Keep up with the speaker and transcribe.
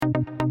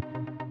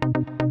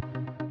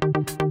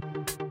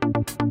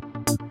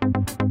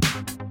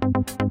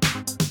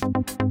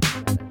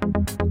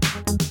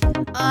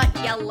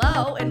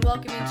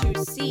welcome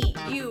into See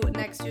You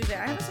Next Tuesday.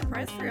 I have a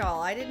surprise for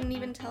y'all. I didn't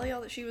even tell y'all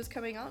that she was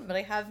coming on, but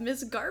I have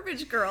Miss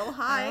Garbage Girl.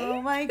 Hi.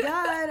 Oh my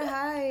god,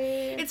 hi.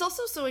 It's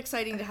also so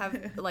exciting to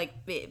have,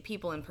 like,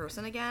 people in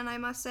person again, I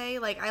must say.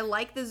 Like, I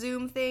like the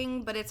Zoom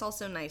thing, but it's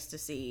also nice to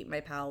see my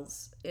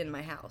pals in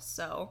my house,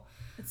 so...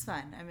 It's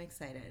fun. I'm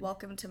excited.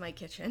 Welcome to my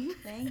kitchen.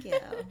 Thank you.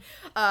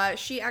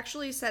 She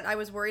actually said, I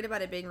was worried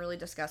about it being really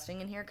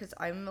disgusting in here because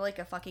I'm like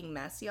a fucking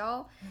mess,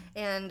 y'all.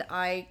 And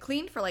I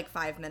cleaned for like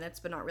 5 minutes,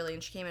 but not really.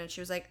 And she came in and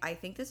she was like, I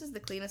think this is the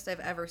cleanest I've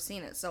ever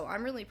seen it. So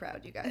I'm really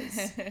proud, you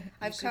guys.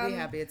 You should be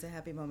happy. It's a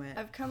happy moment.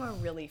 I've come a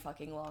really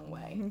fucking long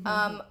way.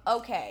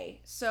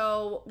 Okay,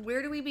 so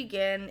where do we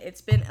begin?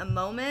 It's been a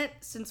moment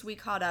since we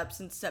caught up,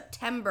 since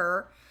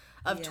September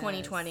of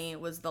 2020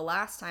 was the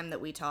last time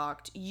that we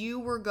talked. You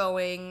were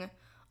going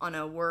on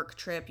a work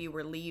trip, you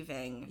were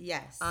leaving.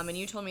 Yes. And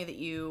you told me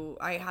that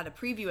I had a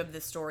preview of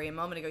this story a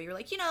moment ago. You were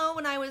like,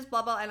 when I was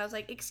blah, blah, and I was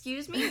like,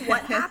 excuse me,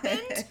 what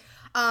happened?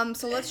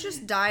 So let's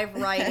just dive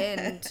right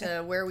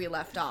into where we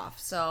left off.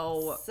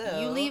 So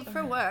you leave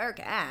for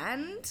work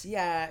and...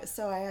 Yeah,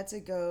 so I had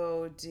to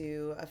go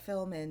do a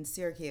film in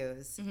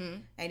Syracuse. Mm-hmm.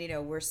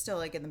 And, we're still,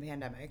 like, in the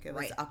pandemic. It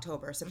was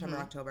September,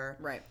 October.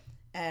 Right.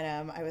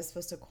 And I was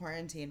supposed to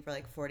quarantine for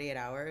like 48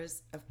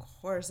 hours. Of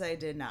course I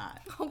did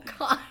not. Oh,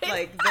 God.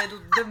 Like,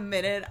 the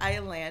minute I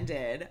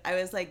landed, I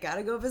was like,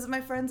 gotta go visit my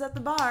friends at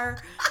the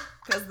bar.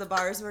 Because the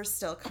bars were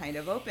still kind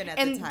of open at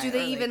the time. And do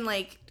they even,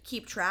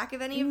 keep track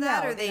of any of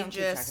that? Or they just...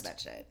 don't keep track of that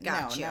shit.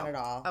 Got you. Not at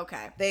all.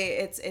 Okay.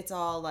 It's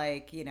all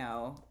like,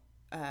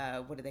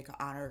 what do they call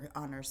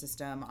honor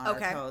system, honor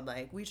code.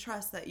 Like, we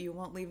trust that you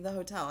won't leave the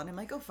hotel. And I'm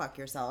like, go fuck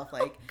yourself.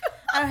 Like,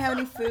 I don't have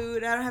any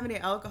food. I don't have any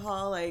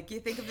alcohol. Like, you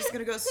think I'm just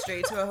going to go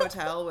straight to a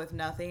hotel with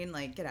nothing?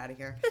 Like, get out of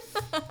here.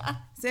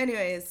 So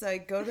anyways, so I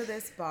go to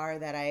this bar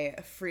that I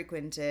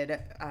frequented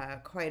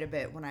quite a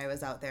bit when I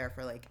was out there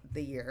for, like,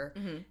 the year.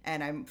 Mm-hmm.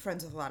 And I'm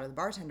friends with a lot of the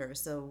bartenders.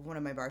 So one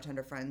of my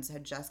bartender friends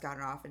had just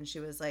gotten off, and she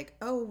was like,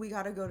 oh, we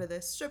got to go to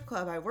this strip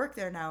club. I work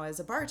there now as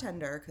a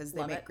bartender because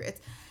they make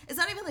it. It's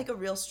not even, like, a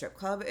real strip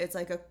club. It's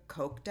like a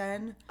Coke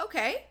den.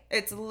 Okay.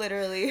 It's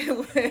literally...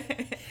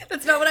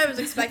 That's not what I was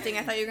expecting.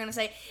 I thought you were going to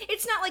say,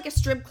 it's not like a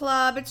strip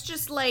club. It's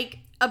just like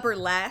a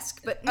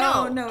burlesque, but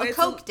no, a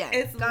Coke den.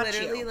 It's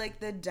literally like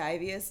the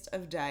diviest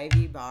of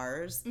divey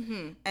bars.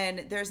 Mm-hmm.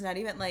 And there's not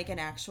even like an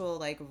actual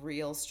like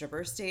real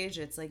stripper stage.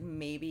 It's like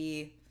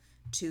maybe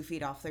 2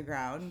 feet off the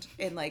ground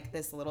in like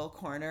this little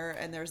corner,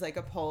 and there's like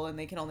a pole, and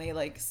they can only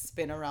like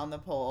spin around the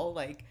pole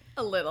like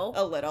a little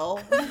like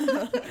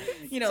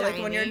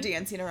when you're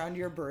dancing around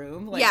your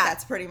broom, like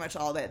that's pretty much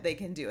all that they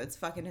can do. It's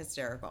fucking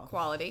hysterical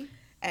quality.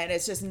 And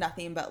it's just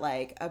nothing but,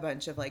 like, a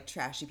bunch of, like,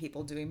 trashy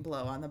people doing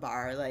blow on the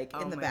bar, like,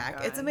 in the back.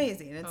 God. It's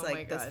amazing. It's,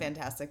 like, this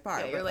fantastic bar.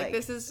 Yeah, you're like,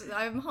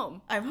 I'm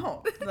home. I'm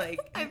home. Like,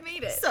 I've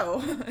made it.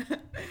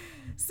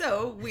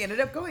 So, we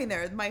ended up going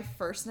there. My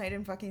first night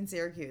in fucking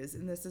Syracuse.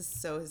 And this is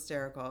so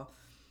hysterical.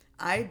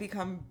 I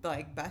become,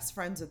 like, best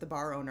friends with the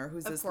bar owner,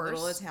 who's this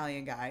little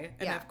Italian guy.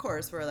 And, of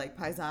course, we're, like,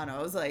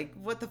 paisanos. Like,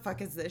 what the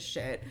fuck is this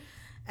shit?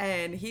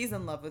 And he's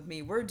in love with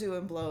me. We're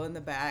doing blow in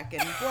the back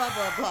and blah,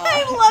 blah, blah.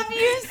 I love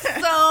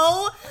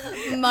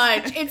you so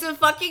much. It's a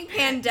fucking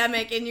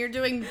pandemic and you're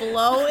doing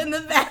blow in the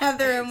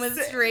bathroom with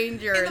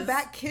strangers. In the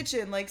back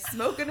kitchen, like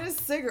smoking a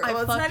cigarette.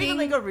 Well, it's not even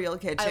like a real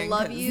kitchen. I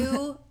love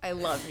you.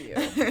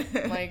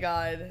 My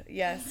God.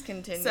 Yes,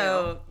 continue.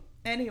 So,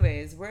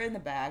 anyways, we're in the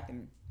back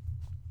and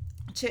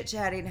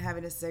chit-chatting,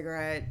 having a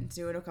cigarette,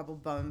 doing a couple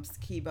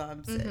key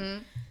bumps. Mm-hmm.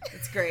 And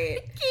it's great.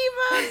 Key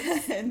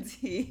bumps.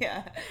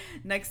 And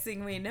next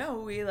thing we know,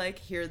 we like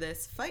hear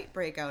this fight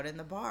break out in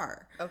the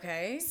bar.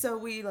 Okay. So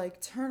we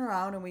like turn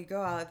around and we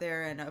go out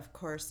there, and of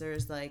course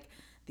there's like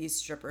these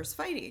strippers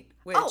fighting,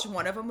 which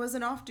one of them was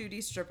an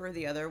off-duty stripper,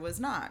 the other was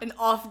not. An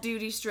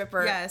off-duty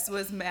stripper. Yes,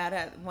 was mad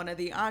at one of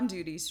the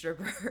on-duty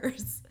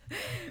strippers,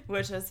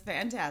 which was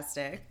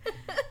fantastic.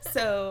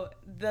 So,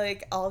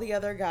 like, all the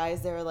other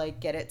guys, they were like,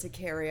 get it to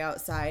carry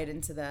outside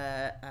into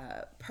the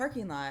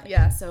parking lot.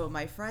 Yeah. And so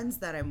my friends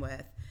that I'm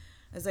with,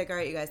 I was like, all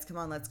right, you guys, come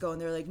on, let's go.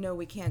 And they're like, no,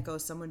 we can't go.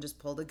 Someone just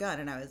pulled a gun.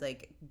 And I was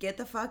like, get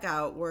the fuck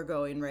out. We're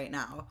going right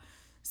now.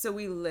 So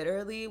we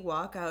literally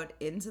walk out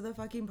into the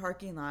fucking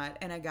parking lot,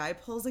 and a guy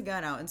pulls a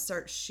gun out and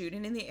starts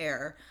shooting in the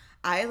air.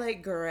 I,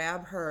 like,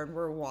 grab her, and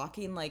we're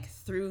walking, like,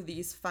 through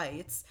these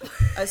fights.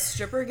 A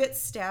stripper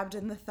gets stabbed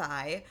in the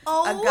thigh.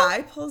 A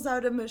guy pulls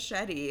out a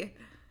machete.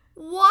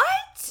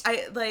 What?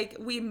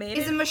 We made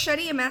Is a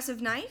machete a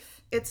massive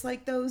knife? It's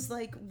like those,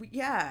 like,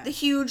 yeah. The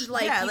huge,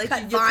 like, you like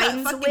cut you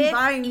vines cut fucking with?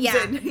 Vines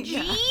yeah. And,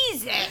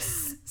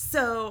 Jesus.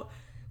 So...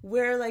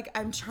 where, like,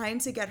 I'm trying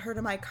to get her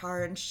to my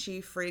car, and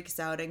she freaks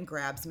out and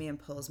grabs me and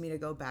pulls me to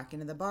go back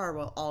into the bar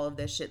while all of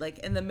this shit, like,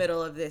 in the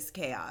middle of this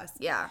chaos.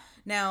 Yeah.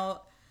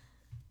 Now,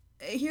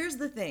 here's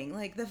the thing.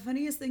 Like, the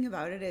funniest thing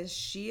about it is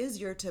she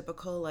is your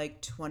typical,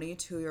 like,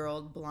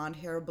 22-year-old, blonde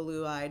hair,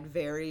 blue-eyed,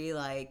 very,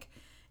 like,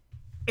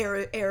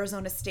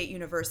 Arizona State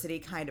University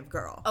kind of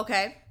girl.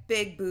 Okay.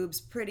 Big boobs,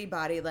 pretty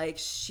body. Like,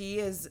 she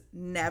has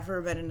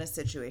never been in a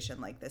situation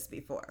like this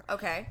before.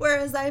 Okay.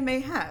 Whereas I may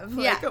have,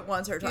 like,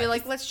 once or twice. You're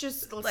like, let's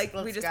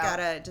we just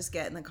gotta just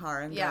get in the car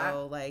and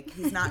go. Like,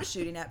 he's not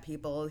shooting at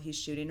people. He's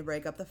shooting to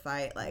break up the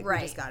fight. Like, we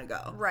just gotta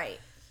go. Right.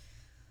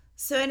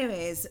 So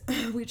anyways,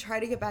 we try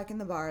to get back in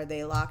the bar.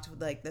 They locked,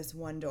 like, this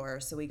one door.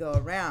 So we go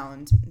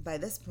around. By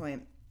this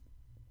point,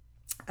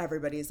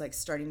 everybody's, like,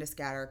 starting to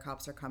scatter.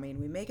 Cops are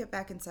coming. We make it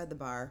back inside the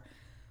bar.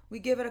 We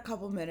give it a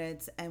couple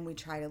minutes and we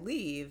try to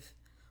leave.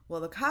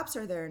 Well, the cops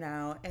are there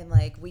now, and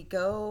like we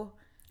go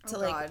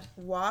to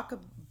walk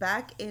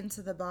back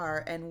into the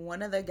bar, and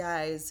one of the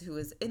guys who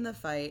was in the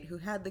fight, who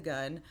had the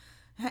gun,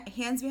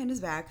 hands behind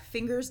his back,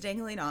 fingers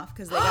dangling off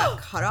because they got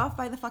cut off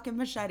by the fucking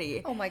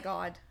machete. Oh my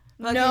God.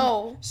 Fucking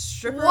no.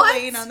 Stripper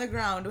laying on the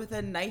ground with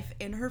a knife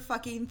in her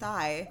fucking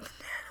thigh.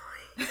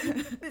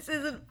 This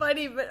isn't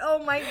funny, but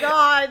oh my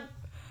God.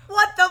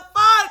 What the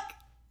fuck?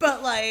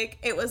 But, like,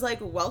 it was, like,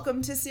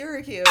 welcome to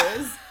Syracuse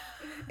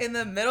in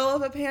the middle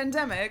of a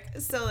pandemic.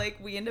 So, like,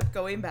 we end up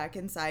going back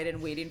inside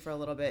and waiting for a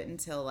little bit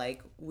until,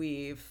 like,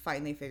 we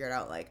finally figured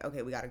out, like,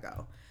 okay, we gotta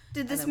go.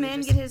 Did this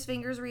man get his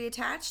fingers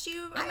reattached,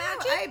 you imagine?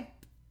 I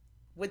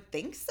would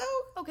think so.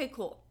 Okay,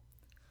 cool.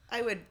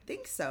 I would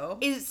think so.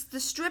 Is the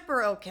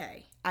stripper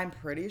okay? I'm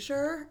pretty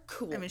sure.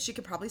 Cool. I mean, she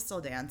could probably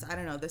still dance. I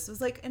don't know. This was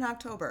like in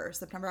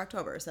September,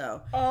 October,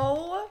 so.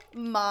 Oh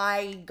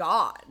my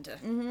God.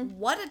 Mm-hmm.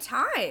 What a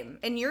time.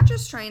 And you're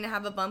just trying to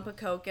have a bump of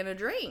Coke and a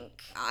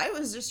drink. I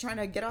was just trying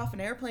to get off an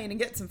airplane and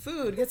get some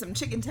food, get some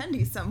chicken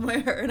tendies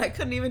somewhere, and I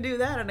couldn't even do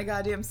that on a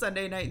goddamn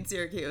Sunday night in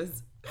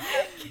Syracuse.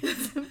 Get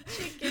some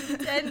chicken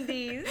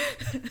tendies.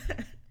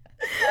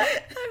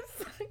 I'm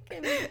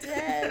fucking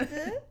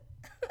dead.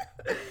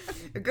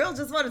 A girl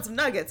just wanted some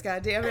nuggets,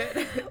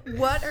 goddammit.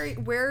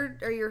 Where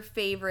are your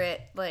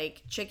favorite,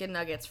 like, chicken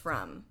nuggets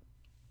from?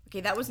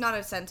 Okay, that was not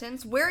a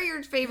sentence. Where are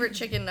your favorite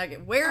chicken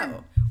nuggets?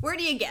 Where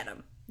do you get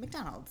them?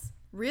 McDonald's.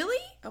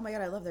 Really? Oh my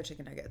God, I love their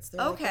chicken nuggets.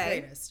 They're like the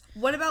greatest.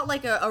 What about,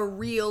 like, a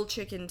real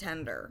chicken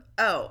tender?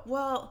 Oh,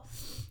 well,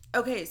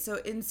 okay, so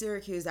in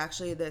Syracuse,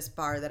 actually, this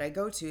bar that I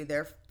go to,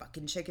 their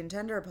fucking chicken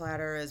tender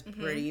platter is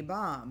pretty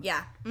bomb.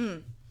 Yeah.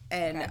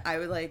 And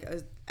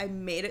I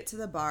made it to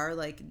the bar,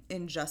 like,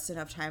 in just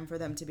enough time for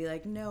them to be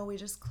like, no, we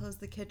just closed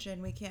the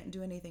kitchen. We can't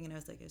do anything. And I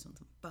was like, I just want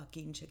some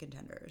fucking chicken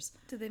tenders.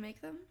 Did they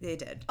make them? They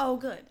did. Oh,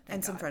 good.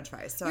 And some French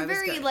fries. So You're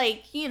very,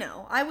 like, you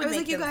know, I would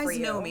make them for you. I was like,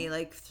 you guys know me.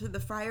 Like, the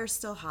fryer's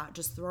still hot.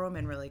 Just throw them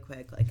in really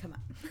quick. Like, come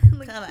on.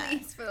 Like, come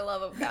please, on. For the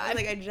love of God.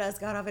 Like, I just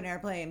got off an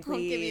airplane. Please.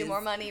 I'll give you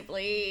more money,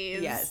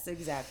 please. Yes,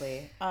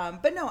 exactly.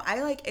 But no,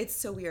 it's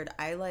so weird.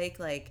 I like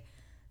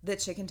the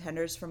chicken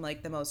tenders from,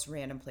 like, the most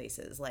random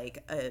places.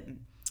 Like,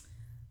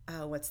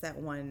 what's that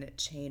one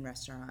chain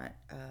restaurant?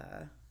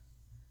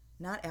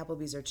 Not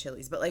Applebee's or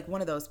Chili's, but like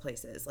one of those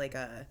places, like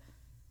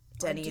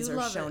Denny's or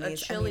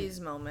Shoney's. A Chili's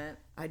moment.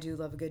 I do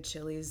love a good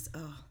Chili's.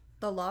 Oh,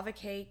 the lava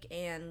cake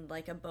and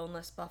like a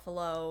boneless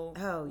buffalo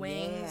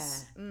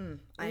wings. Yeah.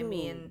 I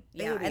mean,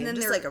 yeah, baby. And then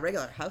just like a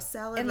regular house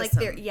salad, and like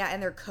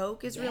their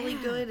Coke is really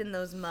good in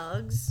those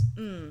mugs.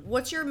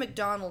 What's your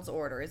McDonald's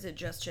order? Is it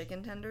just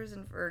chicken tenders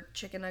or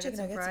chicken nuggets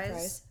and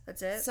fries?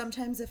 That's it.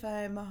 Sometimes if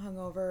I'm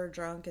hungover or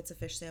drunk, it's a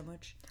fish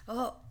sandwich.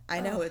 Oh,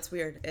 I know it's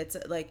weird. It's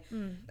like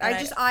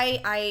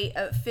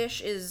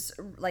fish is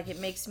like it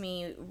makes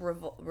me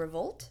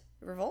revolt.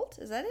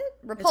 Is that it?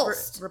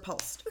 Repulsed.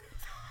 Repulsed.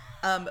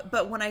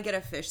 But when I get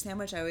a fish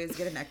sandwich, I always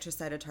get an extra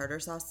side of tartar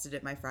sauce to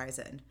dip my fries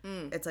in.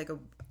 It's like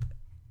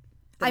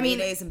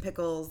mayonnaise and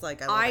pickles.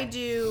 Like I'll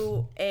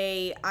do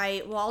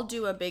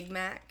a Big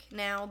Mac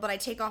now, but I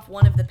take off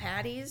one of the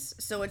patties,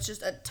 so it's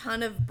just a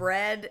ton of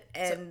bread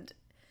and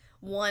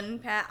one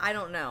pat. I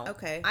don't know.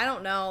 Okay. I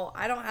don't know.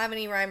 I don't have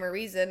any rhyme or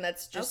reason.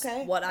 That's just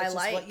what I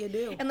like. What you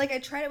do. And like I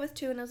tried it with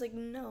two, and I was like,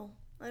 no,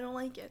 I don't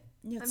like it.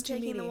 Yeah, I'm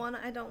taking the one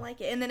I don't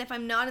like it. And then if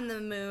I'm not in the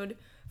mood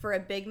for a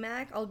Big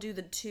Mac, I'll do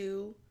the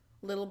 2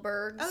 Little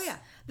Bergs. Oh, yeah.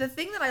 The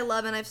thing that I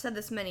love, and I've said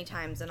this many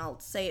times, and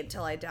I'll say it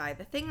till I die,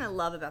 the thing I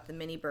love about the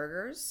mini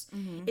burgers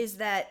is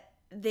that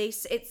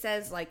it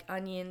says, like,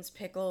 onions,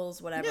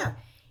 pickles, whatever. Yeah.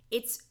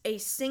 It's a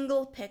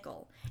single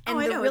pickle. And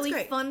the really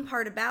fun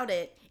part about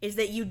it is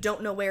that you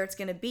don't know where it's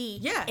going to be.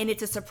 Yeah. And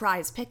it's a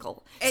surprise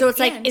pickle. So it's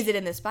like, is it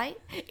in this bite?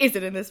 Is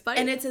it in this bite?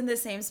 And it's in the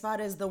same spot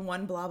as the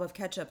one blob of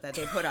ketchup that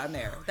they put on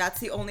there.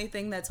 That's the only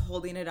thing that's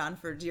holding it on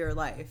for dear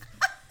life.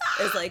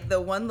 Is like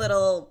the one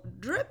little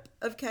drip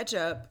of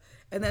ketchup.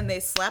 And then they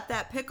slap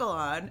that pickle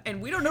on,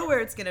 and we don't know where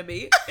it's going to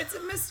be. It's a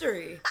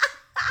mystery.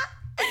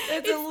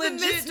 It's a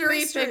legit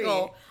mystery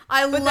pickle.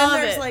 I love it. But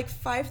then there's like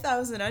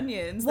 5,000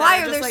 onions.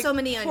 Why are there so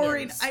many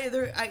onions? I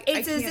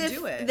can't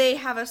do it. They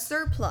have a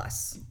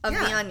surplus of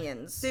the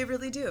onions. They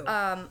really do.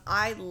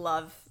 I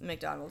love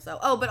McDonald's though.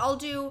 Oh, but I'll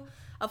do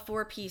a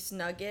 4-piece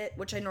nugget,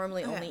 which I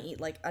normally only eat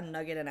like a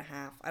nugget and a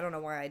half. I don't know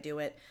why I do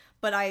it.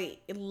 But I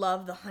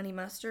love the honey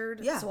mustard.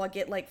 Yeah. So I'll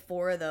get like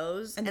 4 of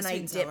those and I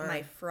dip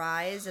my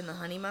fries in the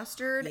honey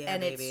mustard. Yeah, and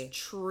baby. It's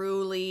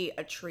truly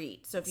a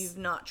treat. So if you've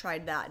not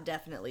tried that,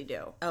 definitely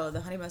do. Oh,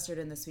 the honey mustard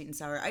and the sweet and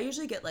sour. I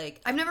usually get like...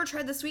 I've never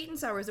tried the sweet and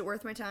sour. Is it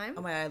worth my time?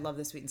 Oh my God, I love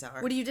the sweet and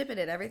sour. What do you dip it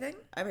in? Everything?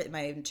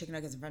 My chicken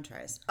nuggets and french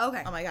fries.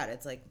 Okay. Oh my God,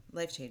 it's like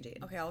life-changing.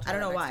 Okay, I'll try I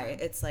don't know that why. next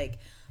time. It's like...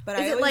 But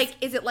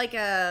is it like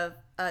a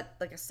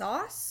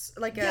sauce?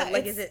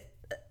 Is it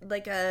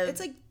like a...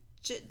 It's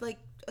like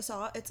a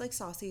sauce. It's like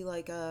saucy,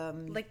 like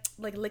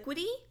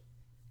liquidy?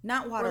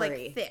 Not watery. Or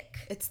like thick?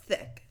 It's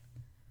thick.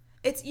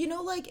 It's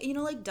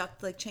like duck,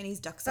 like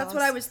Chinese duck sauce. That's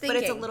what I was thinking.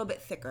 But it's a little bit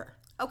thicker.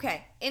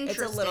 Okay,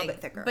 interesting. It's a little bit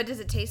thicker. But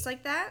does it taste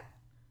like that?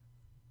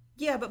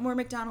 Yeah, but more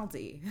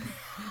McDonald's-y.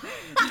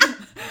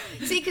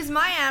 See, because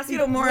my ass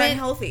more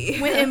unhealthy.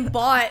 went and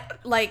bought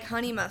like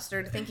honey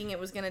mustard, thinking it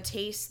was gonna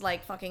taste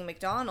like fucking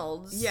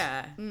McDonald's.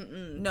 Yeah.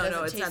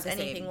 No, it's not the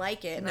anything same.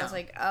 like it. And No. I was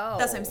like, oh,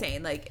 that's what I'm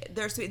saying. Like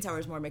their sweet and sour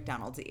is more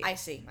McDonald's-y. I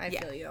see. I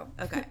feel you.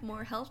 Okay.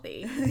 More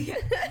healthy. Yeah.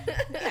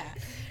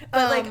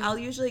 But like I'll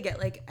usually get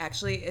like,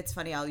 actually it's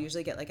funny, I'll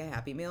usually get like a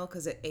Happy Meal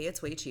because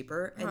it's way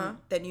cheaper, and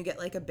then you get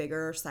like a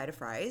bigger side of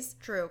fries.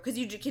 True, because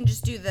you can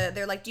just do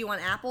they're like, do you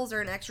want apples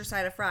or an extra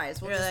side of fries?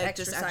 Well, just like,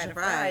 extra just side extra of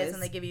fries, fries.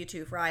 and they give you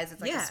 2 fries. It's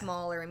like a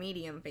small or a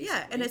medium, basically.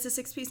 Yeah, and it's a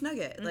 6-piece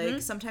nugget.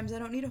 Like sometimes I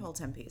don't need a whole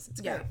 10-piece.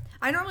 It's great.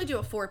 I normally do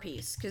a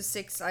 4-piece because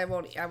 6 I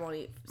won't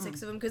eat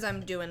 6 of them because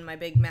I'm doing my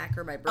Big Mac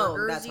or my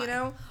burgers. That's you fine.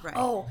 know. Right.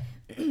 Oh,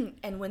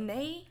 and when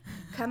they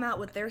come out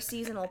with their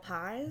seasonal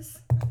pies,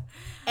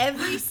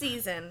 every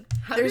season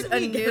there's a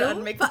new.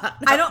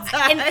 I don't.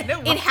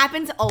 And it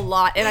happens a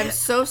lot, and I'm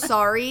so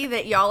sorry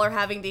that y'all are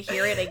having to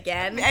hear it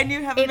again. And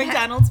you have a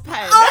McDonald's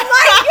pen.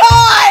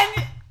 Oh my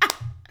god!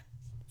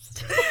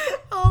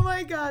 Oh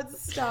my God,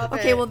 stop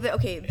Okay, it. well, the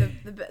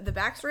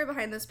backstory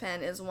behind this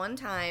pen is one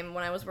time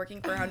when I was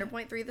working for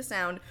 100.3 The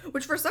Sound,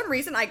 which for some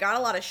reason I got a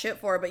lot of shit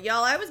for, but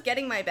y'all, I was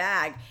getting my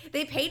bag.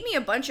 They paid me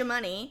a bunch of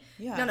money.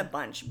 Yeah. Not a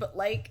bunch, but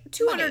like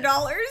 $200.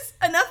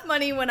 Enough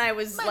money when I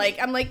was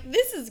like, I'm like,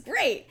 this is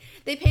great.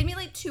 They paid me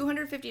like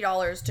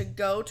 $250 to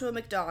go to a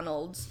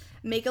McDonald's,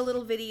 make a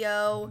little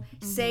video,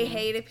 say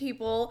hey to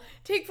people,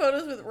 take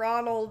photos with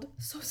Ronald.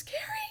 So scary.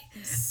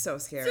 So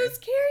scary. So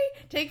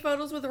scary. Take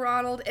photos with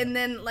Ronald, and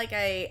then like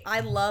I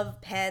love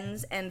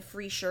pens and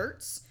free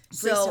shirts.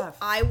 Free So stuff.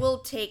 I will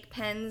take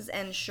pens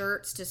and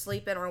shirts to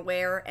sleep in or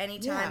wear any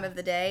time of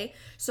the day.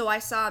 So I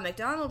saw a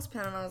McDonald's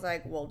pen and I was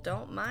like, well,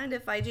 don't mind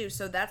if I do.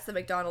 So that's the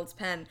McDonald's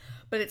pen.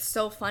 But it's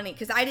so funny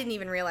because I didn't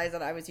even realize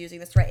that I was using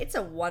this right. It's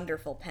a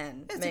wonderful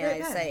pen, may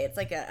I say. It's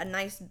like a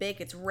nice Bic.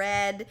 It's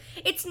red.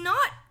 It's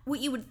not what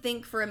you would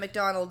think for a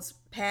McDonald's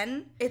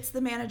pen. It's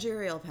the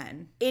managerial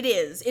pen. It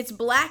is. It's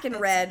black and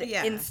red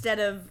instead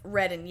of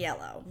red and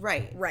yellow.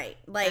 Right. Right.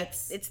 Like,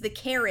 it's the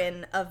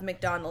Karen of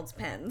McDonald's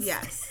pens.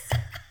 Yes.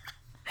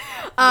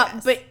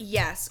 But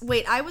yes.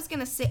 Wait, I was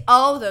going to say,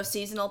 those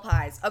seasonal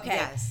pies. Okay.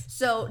 Yes.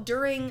 So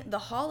during the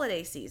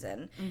holiday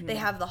season, they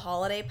have the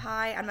holiday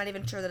pie. I'm not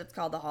even sure that it's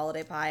called the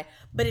holiday pie,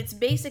 but it's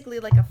basically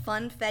like a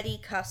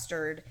funfetti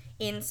custard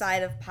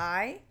inside of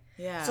pie.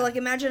 Yeah. So like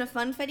imagine a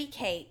funfetti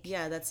cake.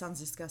 Yeah, that sounds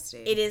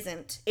disgusting. It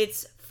isn't.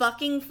 It's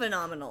fucking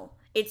phenomenal.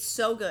 It's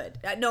so good.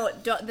 No.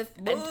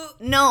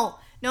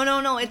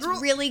 It's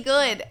really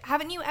good.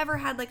 Haven't you ever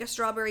had like a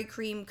strawberry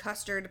cream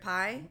custard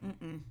pie?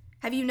 Mm-mm.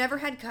 Have you never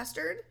had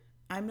custard?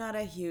 I'm not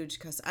a huge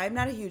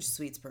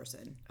sweets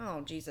person. Oh,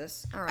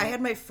 Jesus. All right. I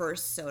had my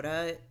first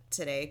soda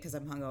today because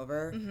I'm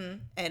hungover,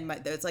 and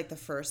it's like the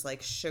first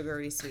like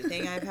sugary sweet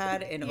thing I've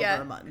had in over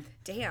a month.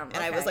 Damn. And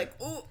I was like,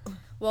 ooh.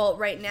 Well,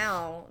 right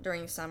now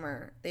during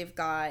summer, they've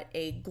got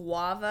a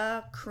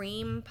guava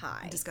cream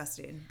pie.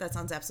 Disgusting. That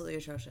sounds absolutely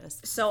atrocious.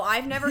 So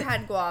I've never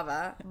had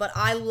guava, but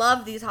I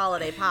love these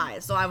holiday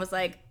pies. So I was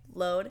like,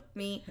 load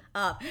me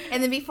up.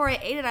 And then before I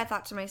ate it, I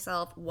thought to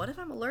myself, what if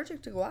I'm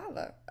allergic to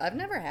guava? I've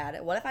never had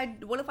it. What if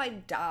I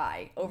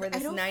die over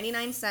this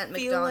 99-cent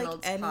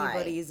McDonald's pie? pie?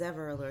 Anybody's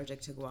ever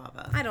allergic to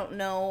guava. I don't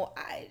know.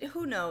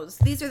 Who knows?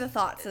 These are the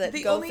thoughts that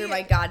go through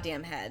my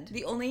goddamn head.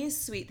 The only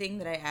sweet thing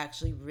that I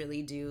actually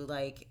really do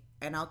like,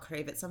 and I'll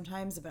crave it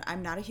sometimes, but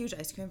I'm not a huge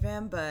ice cream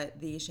fan, but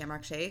the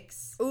Shamrock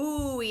Shakes.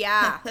 Ooh,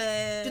 yeah.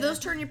 Do those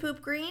turn your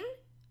poop green?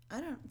 I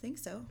don't think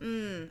so.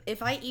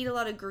 If I eat a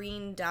lot of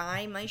green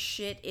dye, my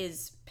shit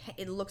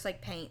it looks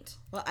like paint.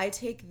 Well, I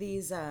take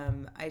these,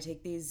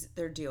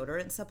 they're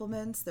deodorant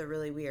supplements. They're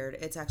really weird.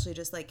 It's actually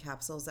just like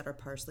capsules that are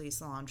parsley,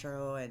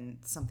 cilantro, and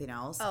something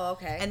else. Oh,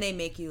 okay. And they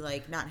make you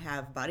like not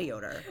have body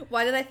odor.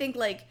 Why did I think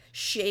like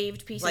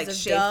shaved pieces like of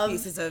shaved Dove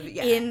pieces of,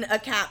 in a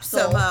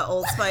capsule? Some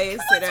Old Spice.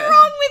 What's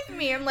wrong with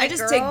me? I'm like, I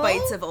just take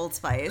bites of Old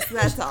Spice.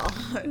 That's all.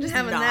 Just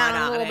having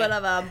that, a little bit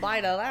of a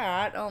bite of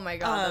that. Oh my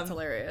God, that's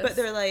hilarious. But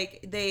they're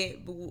like,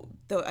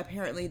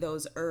 apparently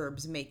those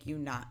herbs make you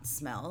not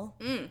smell.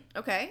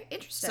 Okay,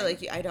 interesting. So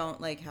like I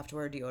don't like have to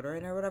wear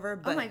deodorant or whatever.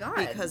 But oh my God.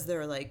 Because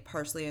they're like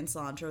parsley and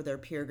cilantro, they're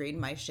pure green.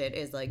 My shit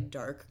is like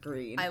dark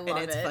green. I love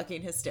and it's it.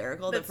 fucking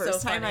hysterical. That's the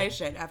first so time funny. I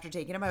shit after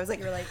taking them, I was like,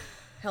 you're like,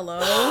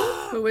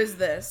 hello? Who is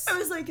this? I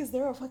was like, is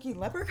there a fucking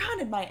leprechaun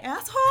in my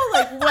asshole?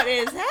 Like, what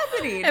is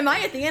happening? Am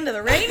I at the end of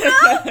the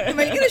rainbow? Am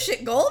I gonna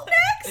shit gold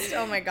next?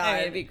 Oh my god. I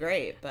mean, it'd be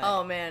great, but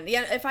oh man.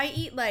 Yeah, if I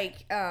eat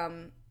like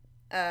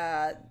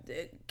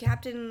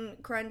Captain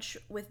Crunch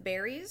with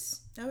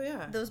berries. Oh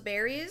yeah. Those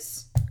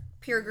berries,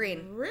 pure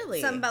green. Really?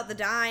 Something about the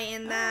dye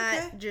in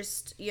that. Okay.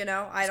 Just, I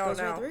don't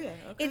know. Okay.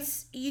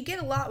 It's you get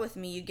a lot with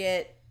me. You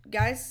get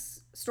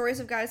stories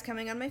of guys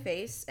coming on my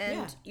face,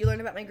 and you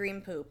learn about my green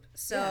poop.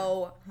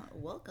 So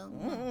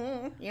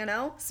welcome.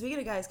 Speaking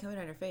of guys coming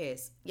on your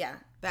face. Yeah.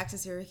 Back to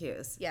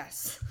Syracuse.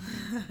 Yes.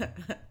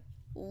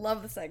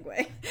 Love the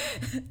segue.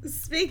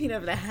 Speaking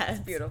of that. It's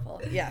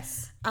beautiful.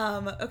 Yes.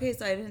 Okay,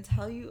 so I didn't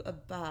tell you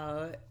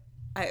about...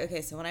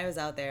 so when I was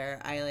out there,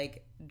 I,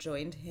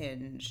 joined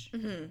Hinge.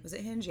 Mm-hmm. Was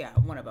it Hinge? Yeah,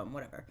 one of them,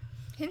 whatever.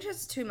 Hinge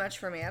is too much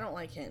for me. I don't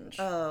like Hinge.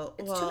 Oh,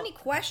 it's too many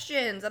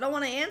questions. I don't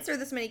want to answer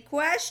this many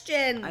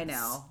questions. I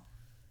know.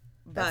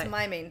 That's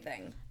my main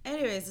thing.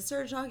 Anyways, I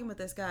started talking with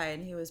this guy,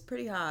 and he was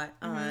pretty hot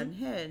on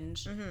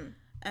Hinge. Mm-hmm.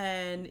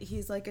 And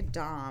he's like a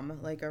dom,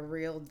 like a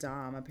real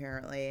dom,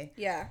 apparently.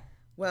 Yeah.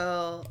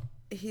 Well,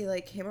 he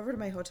came over to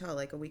my hotel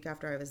a week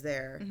after I was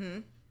there. Mm-hmm.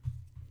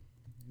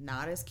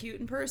 Not as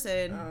cute in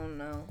person. Oh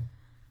no.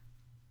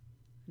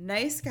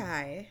 Nice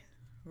guy,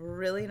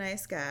 really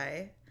nice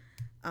guy.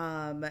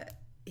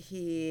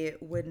 He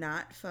would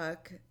not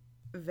fuck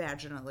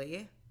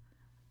vaginally.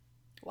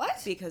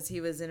 What? Because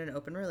he was in an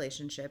open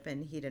relationship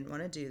and he didn't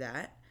want to do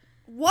that.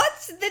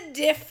 What's the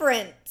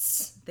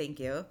difference?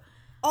 Thank you.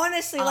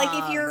 Honestly,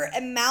 if your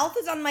mouth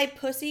is on my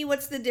pussy,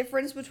 what's the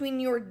difference between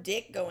your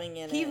dick going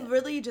in He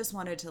really just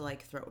wanted to,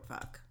 throat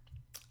fuck.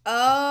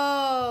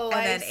 Oh,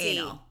 and then I see.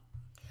 Anal.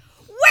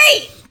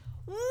 Wait!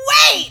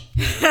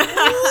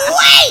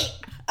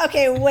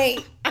 Okay,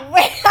 wait.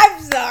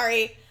 I'm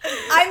sorry.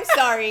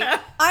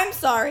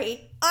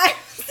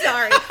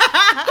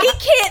 He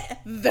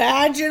can't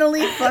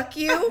vaginally fuck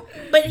you,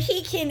 but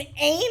he can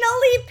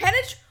anally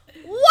penetrate.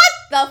 What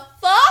the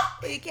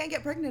fuck? Well, you can't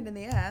get pregnant in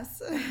the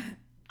ass.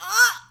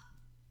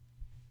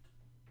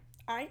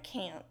 I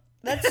can't.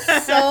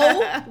 That's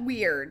so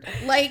weird.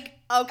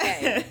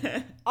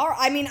 Okay.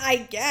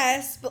 I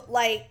guess, but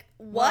what?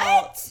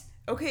 Well,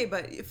 okay,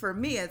 but for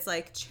me, it's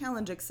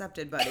challenge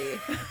accepted, buddy.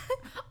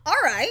 All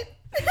right.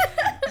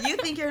 You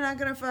think you're not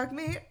gonna fuck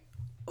me?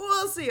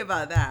 We'll see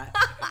about that.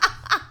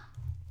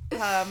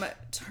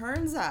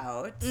 Turns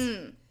out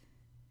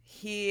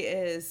he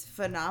is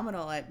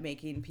phenomenal at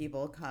making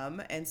people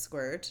come and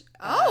squirt.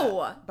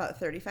 About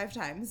 35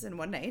 times in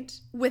one night.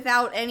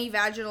 Without any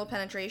vaginal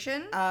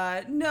penetration?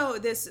 No,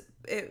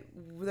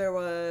 there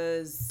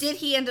was... Did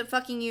he end up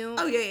fucking you?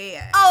 Oh,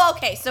 yeah. Oh,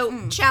 okay,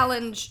 so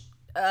challenge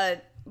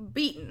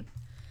beaten.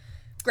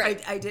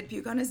 Great. I did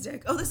puke on his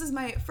dick. Oh, this is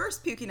my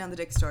first puking on the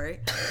dick story.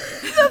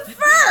 The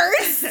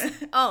first?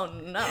 Oh,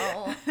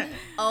 no.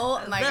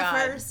 Oh, my God.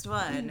 The first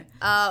one.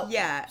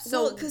 Yeah.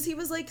 So, because he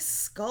was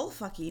skull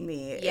fucking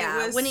me.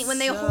 Yeah. When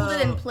they hold it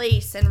in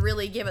place and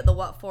really give it the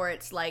what for,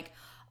 it's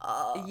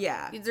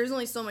yeah. There's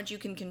only so much you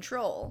can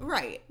control.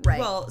 Right. Right.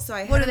 Well, so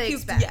I what hadn't do they puked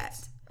expect?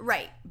 Yet.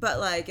 Right.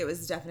 But it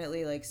was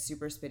definitely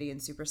super spitty and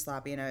super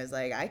sloppy, and I was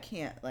I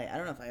can't I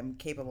don't know if I'm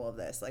capable of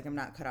this. I'm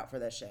not cut out for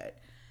this shit.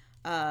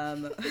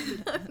 You're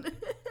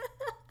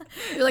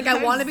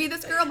I want to be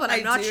this girl, but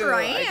I'm not sure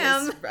I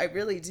am. I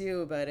really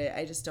do, but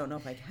I just don't know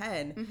if I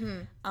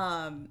can.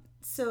 Mm-hmm.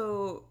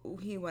 So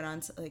he went on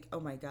to oh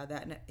my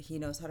God, he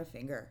knows how to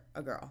finger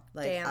a girl.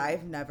 Damn.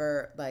 I've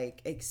never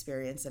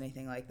experienced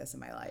anything like this in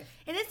my life.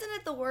 And isn't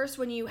it the worst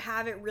when you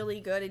have it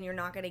really good and you're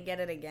not going to get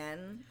it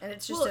again? And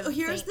it's just a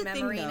here's faint the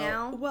memory thing, though.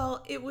 now?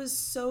 Well, it was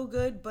so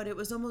good, but it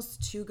was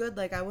almost too good.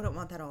 I wouldn't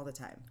want that all the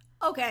time.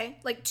 Okay,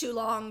 too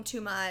long,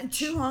 too much.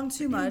 Too long,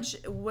 too much.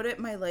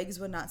 My legs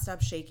would not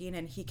stop shaking,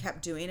 and he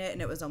kept doing it,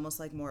 and it was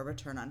almost more of a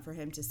turn on for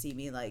him to see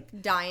me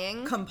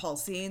dying,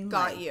 compulsing.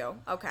 Got you.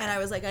 Okay. And I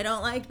was I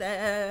don't like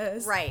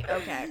this. Right.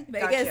 Okay.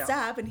 Make it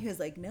stop. And he was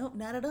nope,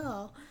 not at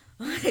all.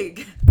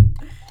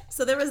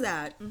 So there was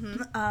that.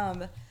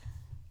 Mm-hmm.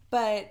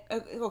 But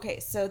okay,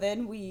 so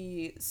then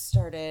we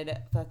started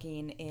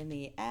fucking in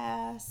the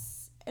ass.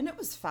 And it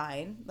was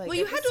fine. Well,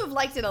 you had to have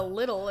liked it a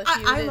little. If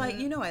you I like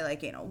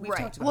anal. We've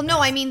talked about no,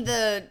 I mean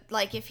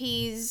if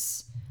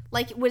he's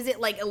was it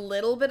a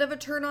little bit of a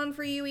turn on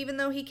for you, even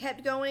though he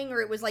kept going,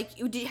 or it was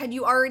had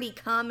you already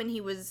come and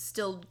he was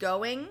still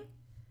going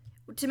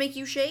to make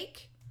you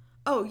shake?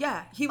 Oh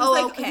yeah, he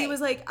was okay. He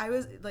was I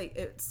was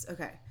it's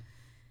okay.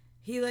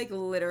 He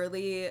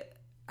literally,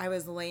 I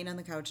was laying on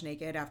the couch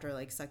naked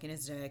after sucking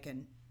his dick,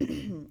 and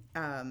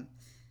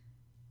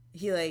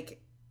he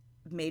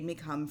made me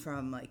come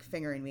from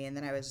fingering me, and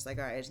then I was just all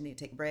right, I just need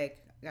to take a break.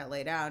 I gotta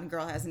lay down.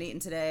 Girl hasn't eaten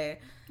today.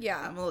 Yeah,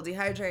 I'm a little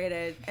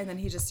dehydrated. And then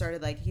he just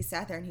started he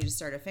sat there and he just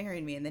started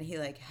fingering me, and then he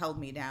held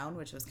me down,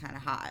 which was kind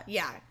of hot.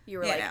 Yeah, you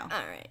were all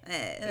right.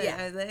 Yeah,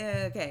 I was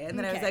okay. And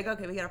then I was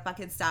okay, we gotta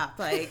fucking stop.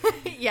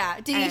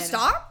 Yeah, did he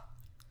stop?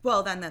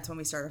 Well, then that's when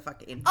we started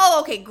fucking. Oh,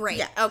 okay, great.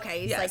 Yeah.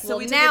 Okay, he's so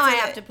now I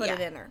have to put it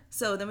in her.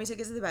 So then we took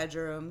it to the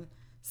bedroom,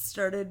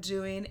 started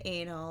doing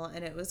anal,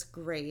 and it was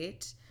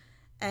great.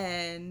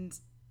 And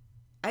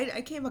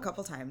I came a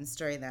couple times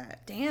during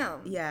that.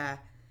 Damn. Yeah.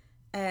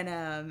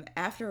 And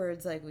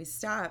afterwards, like, we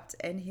stopped,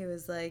 and he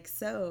was like,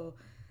 so,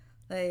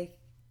 like,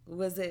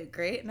 was it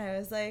great? And I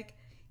was like,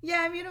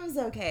 yeah, I mean, it was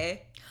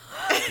okay.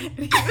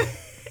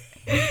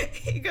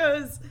 He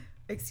goes,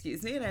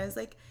 excuse me? And I was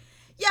like,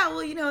 yeah,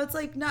 well, you know, it's,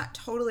 like, not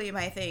totally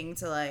my thing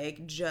to,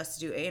 like, just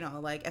do anal.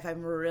 Like, if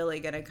I'm really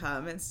gonna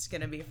come, it's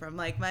gonna be from,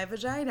 like, my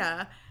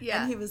vagina.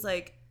 Yeah. And he was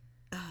like,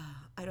 oh,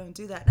 I don't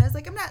do that. And I was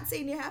like, I'm not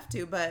saying you have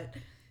to, but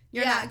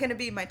you're not gonna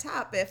be my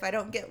top if I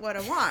don't get what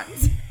I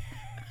want.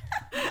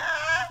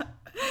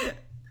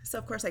 So,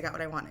 of course, I got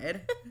what I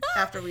wanted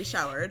after we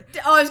showered.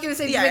 Oh, I was going to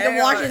say, did you make him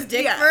wash his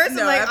dick first?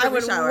 No, like, I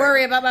would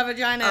worry about my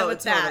vagina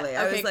with totally.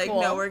 that. I was like,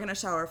 no, we're going to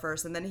shower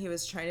first. And then he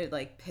was trying to,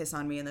 like, piss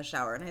on me in the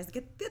shower. And I was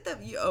like, get that.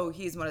 Oh,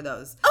 he's one of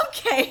those.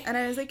 Okay. And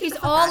I was like, he's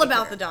all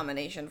about the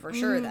domination for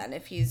sure, then,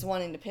 if he's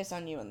wanting to piss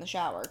on you in the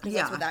shower. Because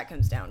that's what that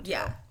comes down to.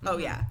 Yeah. Mm-hmm. Oh,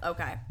 yeah.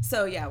 Okay.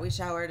 So, yeah, we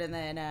showered and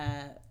then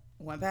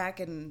went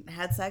back and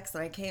had sex.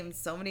 And I came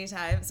so many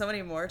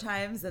more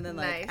times. And then,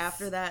 like,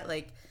 after that,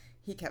 like,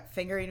 he kept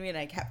fingering me, and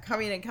I kept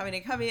coming and coming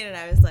and coming, and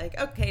I was like,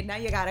 okay, now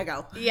you gotta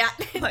go. Yeah.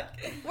 Like,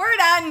 we're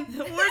done.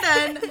 We're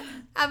done.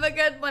 Have a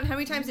good one. How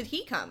many times did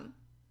he come?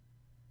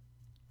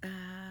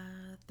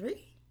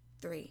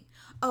 3.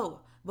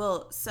 Oh,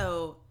 well,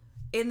 so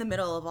in the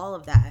middle of all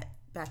of that,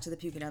 back to the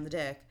puking on the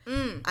dick,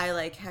 I,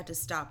 like, had to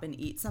stop and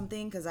eat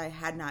something because I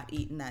had not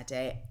eaten that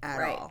day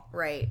at all.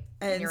 Right.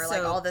 And you were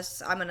like, all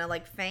this, I'm gonna,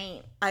 like,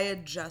 faint. I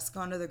had just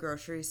gone to the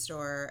grocery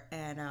store,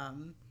 and,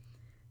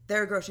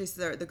 the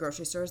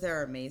grocery stores there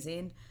are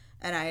amazing,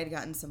 and I had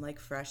gotten some, like,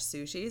 fresh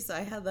sushi, so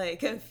I had,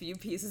 like, a few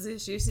pieces of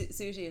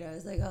sushi, and I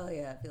was like, oh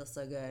yeah, it feels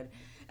so good.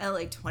 And,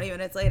 like, 20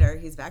 minutes later,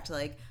 he's back to,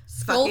 like,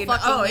 fucking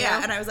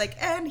yeah, and I was like,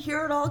 and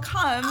here it all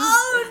comes.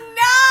 Oh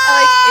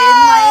Like, no! in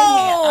my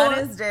hand,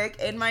 on his dick,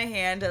 in my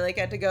hand, I, like,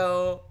 had to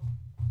go,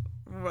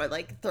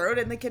 like, throw it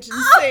in the kitchen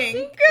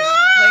sink,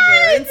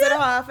 like, rinse it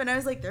off, and I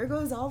was like, there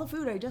goes all the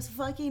food I just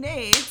fucking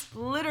ate,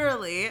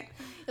 literally.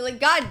 You're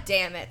like, God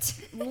damn it.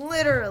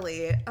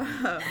 Literally.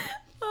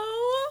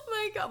 Oh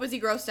my God. Was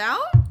he grossed out?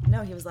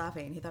 No, he was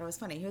laughing. He thought it was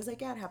funny. He was like,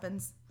 yeah, it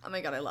happens. Oh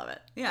my God, I love it.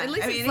 Yeah. At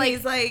least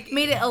he's like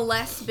made it a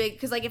less big,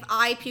 because, like, if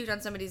I puked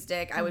on somebody's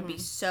dick, I would be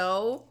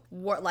so,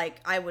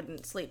 like, I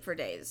wouldn't sleep for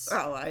days.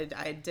 Oh,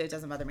 it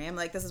doesn't bother me. I'm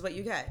like, this is what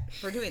you get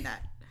for doing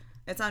that.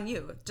 It's on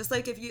you. Just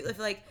like if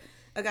like,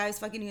 a guy's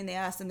fucking you in the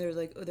ass and they're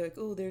like,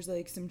 oh, there's,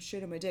 like, some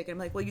shit on my dick. And I'm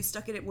like, well, you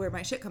stuck it where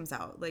my shit comes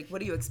out. Like,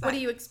 what do you expect? What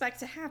do you expect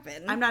to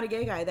happen? I'm not a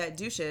gay guy that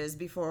douches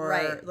before,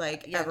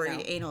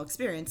 every anal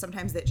experience.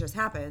 Sometimes it just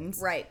happens.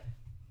 Right.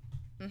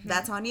 Mm-hmm.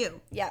 That's on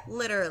you. Yeah.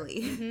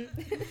 Literally.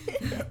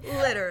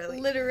 Mm-hmm.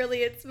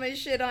 Literally, it's my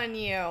shit on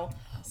you.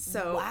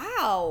 So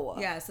wow.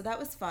 Yeah, so that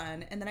was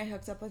fun. And then I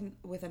hooked up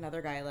with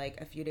another guy, like,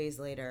 a few days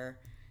later.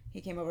 He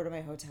came over to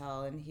my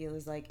hotel, and he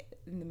was, like,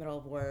 in the middle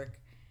of work.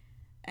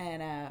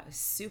 And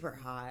super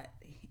hot,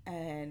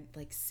 and,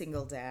 like,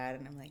 single dad,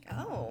 and I'm like,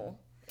 oh.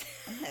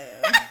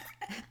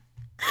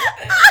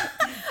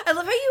 I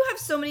love how you have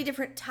so many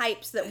different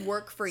types that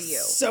work for you.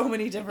 So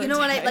many different. You know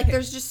types. what? Like,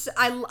 there's just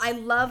I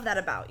love that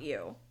about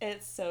you.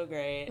 It's so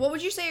great. What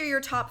would you say are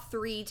your top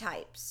 3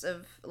 types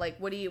of, like,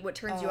 what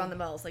turns you on the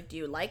most? Like, do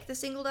you like the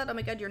single dad? Oh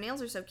my God, your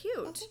nails are so cute.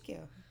 Oh, thank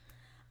you.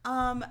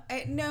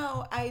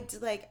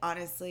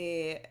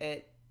 Honestly,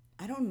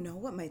 I don't know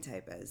what my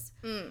type is.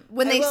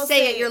 When they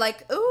say it, you're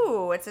like,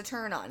 ooh, it's a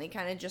turn on. You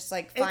kind of just,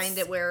 like, find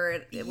it where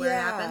it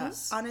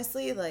happens.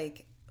 Honestly,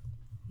 like,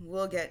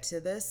 we'll get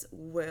to this.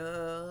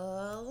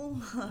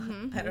 Mm-hmm.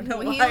 I don't know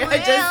why get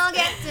to know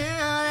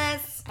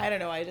this. I don't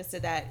know why I just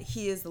did that.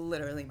 He is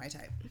literally my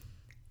type.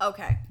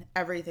 Okay.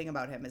 Everything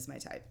about him is my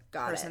type.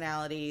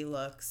 Personality,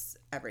 looks,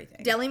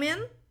 everything. Deli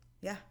man?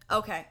 Yeah.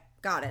 Okay.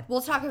 Got it. We'll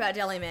talk about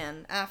Deli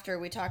man after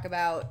we talk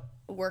about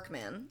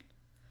Workman.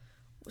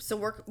 So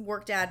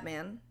work dad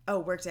man. Oh,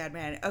 work dad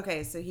man.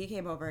 Okay, so he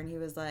came over and he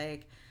was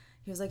like,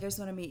 I just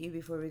want to meet you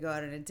before we go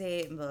out on a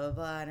date and blah, blah,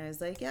 blah. And I was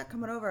like, yeah,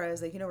 come on over. I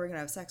was like, we're going to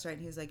have sex, right? And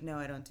he was like, no,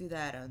 I don't do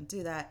that. I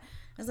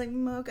was like,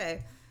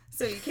 okay.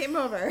 So he came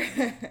over.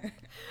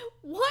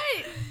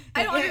 What?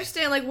 I don't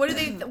understand. Like,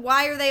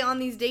 why are they on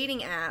these dating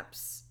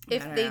apps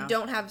if they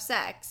don't have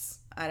sex?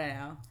 I don't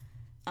know.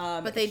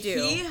 But they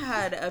do. He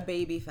had a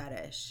baby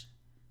fetish.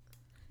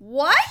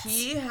 What?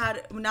 He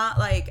had, not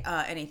like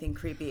anything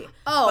creepy,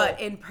 but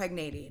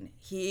impregnating.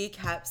 He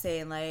kept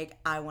saying, like,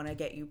 I want to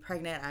get you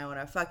pregnant. I want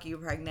to fuck you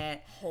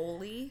pregnant.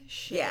 Holy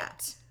shit. Yeah.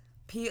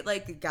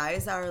 Like,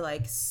 guys are,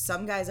 like,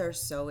 some guys are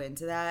so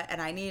into that, and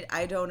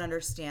I don't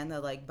understand the,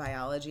 like,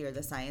 biology or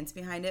the science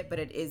behind it, but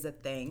it is a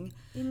thing.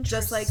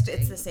 Just like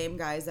it's the same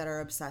guys that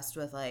are obsessed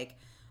with, like,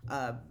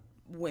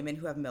 women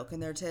who have milk in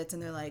their tits,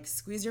 and they're like,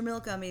 squeeze your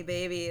milk on me,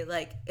 baby.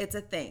 Like, it's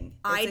a thing.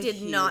 I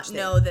did not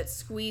know that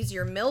squeeze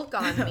your milk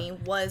on me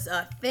was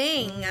a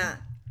thing.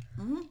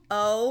 Mm-hmm.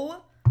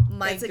 Oh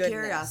my goodness. It's a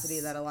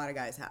curiosity that a lot of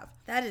guys have.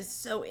 That is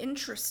so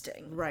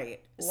interesting. Right.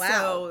 Wow.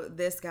 So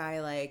this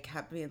guy, like,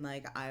 kept being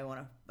like, I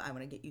want I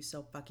want to get you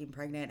so fucking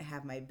pregnant,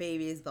 have my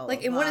babies, blah, like,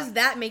 blah, and blah. what does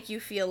that make you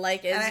feel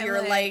like as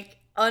you're like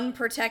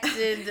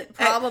unprotected,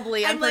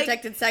 probably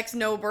unprotected sex,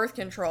 no birth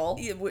control?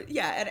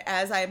 Yeah, and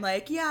as I'm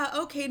like, yeah,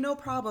 okay, no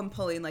problem,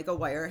 pulling like a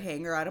wire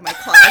hanger out of my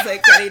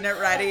closet, getting it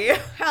ready.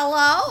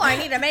 Hello, I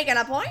need to make an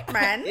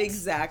appointment.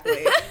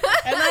 Exactly.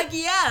 And like,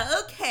 yeah,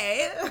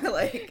 okay.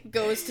 Like,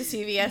 goes to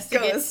CVS to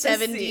get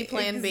 7D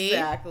Plan B.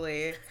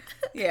 Exactly.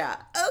 Yeah.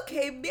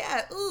 Okay,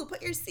 yeah. Ooh,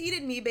 put your seed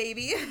in me,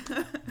 baby.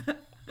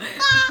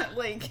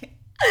 Like,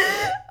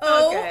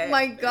 oh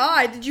my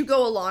God. Did you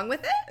go along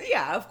with it?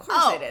 Yeah, of course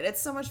I did.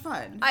 It's so much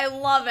fun. I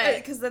love it.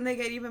 Because then they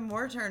get even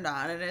more turned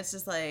on, and it's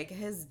just like,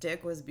 his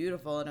dick was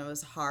beautiful, and it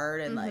was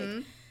hard, and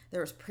like,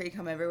 there was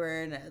pre-cum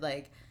everywhere, and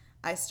like,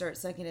 I start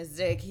sucking his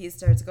dick, he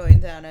starts going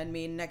down on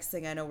me, next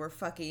thing I know, we're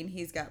fucking.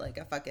 He's got like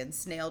a fucking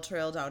snail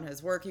trail down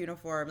his work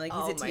uniform, like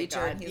he's a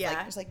teacher, and he's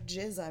like, there's like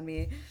jizz on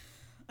me.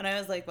 And I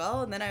was like,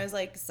 well, and then I was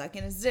like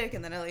sucking his dick,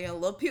 and then a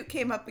little puke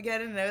came up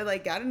again, and I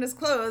like got in his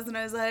clothes, and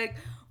I was like,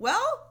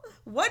 well,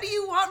 what do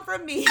you want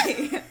from me?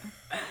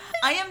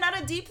 I am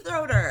not a deep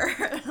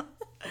throater.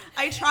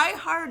 I try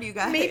hard, you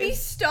guys. Maybe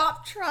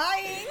stop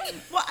trying.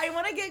 Well, I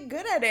want to get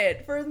good at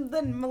it for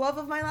the love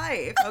of my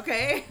life,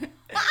 okay?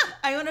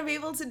 I want to be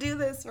able to do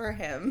this for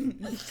him.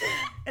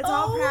 It's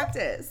all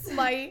practice.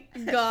 My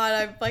God,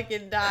 I'm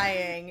fucking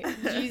dying.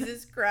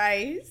 Jesus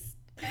Christ.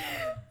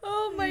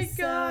 Oh my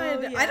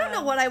God. Yeah. I don't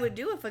know what I would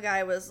do if a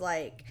guy was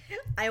like,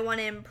 I want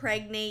to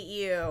impregnate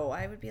you.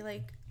 I would be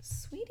like,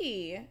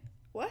 sweetie,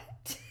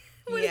 what?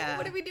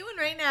 What are we doing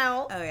right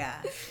now? Oh,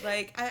 yeah.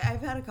 Like,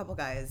 I've had a couple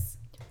guys.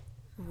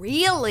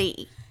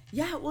 Really?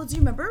 Yeah. Well, do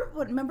you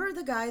remember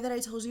the guy that I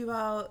told you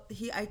about?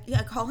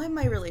 I call him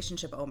my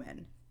relationship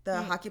omen.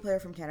 The hockey player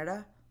from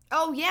Canada.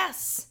 Oh,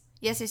 yes.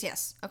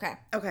 Yes.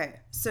 Okay.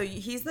 So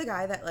he's the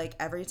guy that, like,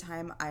 every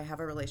time I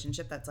have a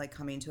relationship that's, like,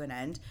 coming to an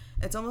end,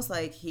 it's almost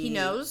like he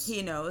knows.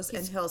 He knows,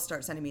 and he'll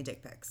start sending me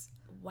dick pics.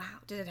 Wow.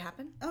 Did it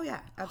happen? Oh,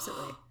 yeah.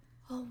 Absolutely.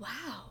 Oh,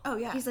 wow. Oh,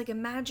 yeah. He's like a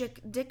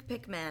magic dick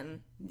pic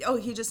man. Oh,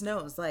 he just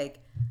knows. Like,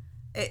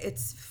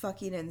 it's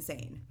fucking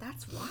insane.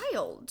 That's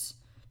wild.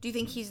 Do you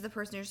think he's the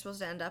person you're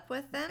supposed to end up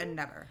with then? And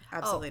never.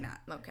 Absolutely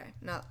not. Okay.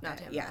 Not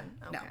him then.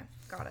 Okay. No.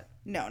 Got it.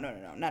 No,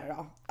 not at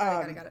all.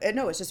 Got it.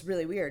 No, it's just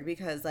really weird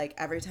because like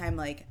every time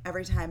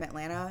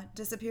Atlanta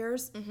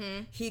disappears,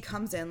 he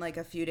comes in like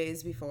a few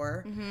days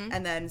before,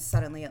 and then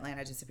suddenly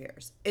Atlanta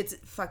disappears. It's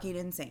fucking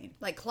insane.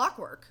 Like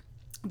clockwork.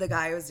 The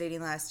guy I was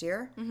dating last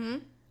year,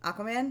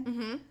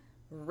 Aquaman,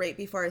 right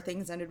before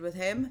things ended with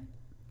him,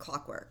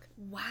 clockwork.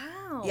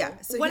 Wow. Yeah.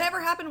 So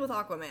whatever happened with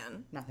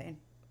Aquaman? Nothing.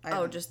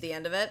 Just the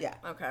end of it? Yeah.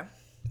 Okay.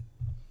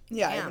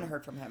 Yeah, I haven't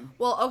heard from him.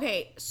 Well,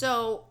 okay,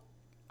 so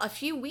a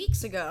few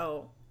weeks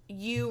ago,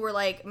 you were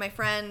like, my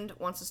friend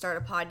wants to start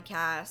a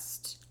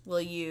podcast.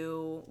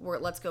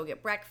 Let's go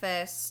get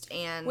breakfast.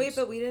 And wait,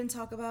 but we didn't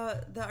talk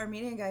about the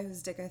Armenian guy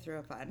whose dick I threw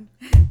up on.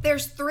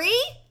 There's 3?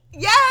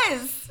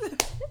 Yes! I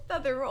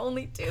thought there were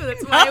only 2.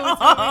 That's why I was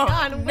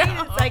moving on. Wait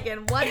a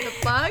second. What the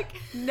fuck?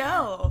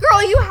 No.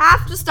 Girl, you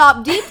have to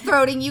stop deep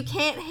throating. You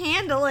can't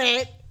handle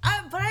it.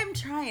 But I'm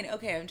trying.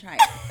 Okay, I'm trying.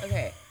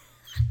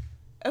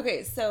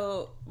 Okay,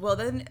 so, well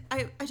then,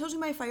 I told you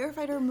my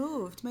firefighter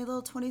moved. My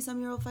little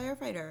 20-some-year-old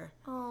firefighter.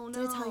 Oh, no.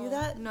 Did I tell you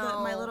that?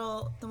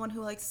 No. The one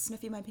who likes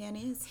sniffy my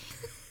panties.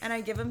 And I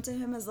give them to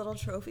him as little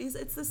trophies.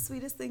 It's the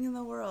sweetest thing in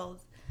the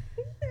world.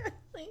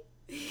 What?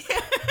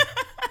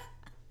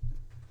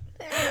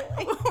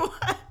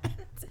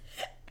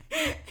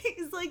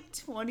 He's like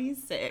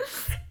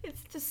 26.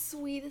 It's the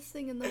sweetest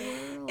thing in the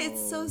world. It's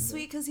so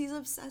sweet because he's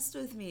obsessed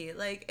with me.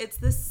 Like, it's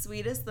the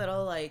sweetest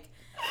little, like,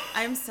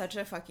 I'm such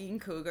a fucking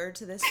cougar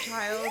to this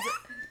child.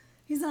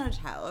 He's not a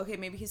child. Okay,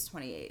 maybe he's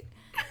 28.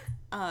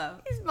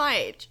 He's my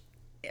age.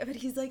 Yeah, but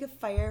he's like a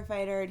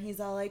firefighter, and he's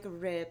all like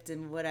ripped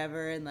and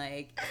whatever, and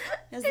like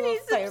his and little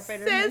he's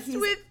firefighter. Obsessed he's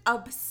with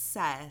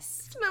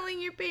obsessed. Smelling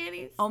your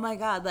panties. Oh my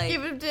God! Like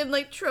give him to him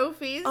like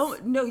trophies. Oh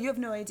no, you have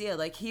no idea.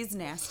 Like he's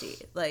nasty.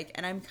 Like,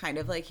 and I'm kind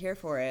of like here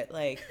for it.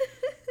 Like,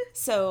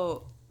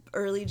 so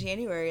early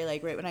January,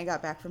 like right when I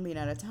got back from being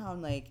out of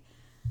town, like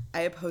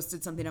I had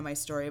posted something on my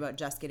story about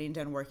just getting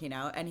done working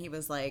out, and he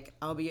was like,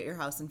 "I'll be at your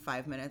house in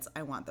 5 minutes.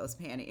 I want those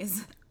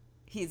panties."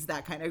 He's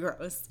that kind of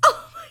gross.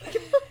 Oh my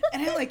God.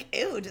 And I'm like,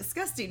 ew,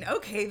 disgusting.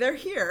 Okay, they're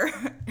here.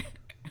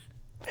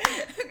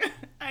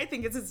 I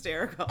think it's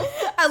hysterical.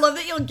 I love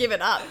that you'll give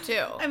it up,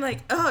 too. I'm like,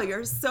 oh,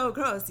 you're so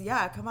gross.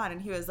 Yeah, come on.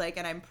 And he was like,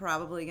 and I'm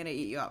probably going to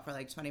eat you out for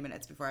like 20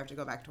 minutes before I have to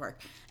go back to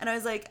work. And I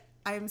was like,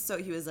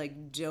 he was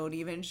like, don't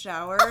even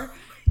shower.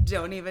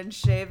 Don't even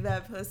shave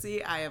that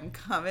pussy. I am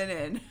coming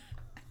in.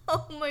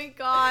 Oh my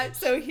God.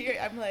 So here,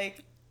 I'm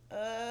like,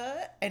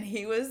 and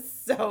he was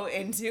so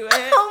into it.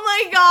 Oh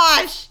my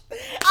gosh.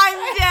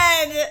 I'm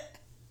dead.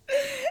 And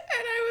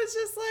I was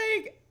just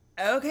like,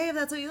 okay, if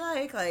that's what you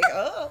like,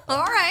 oh.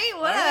 All right,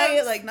 what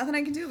else? Like, nothing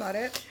I can do about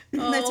it.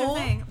 Oh. That's your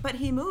thing. But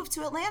he moved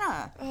to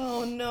Atlanta.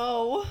 Oh,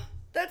 no.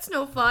 That's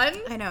no fun.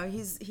 I know. He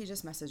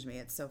just messaged me.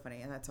 It's so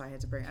funny, and that's why I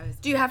had to bring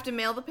it. Do you have to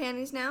mail the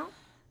panties now?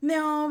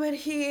 No, but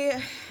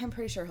I'm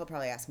pretty sure he'll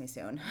probably ask me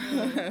soon.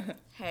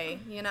 Hey,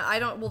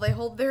 will they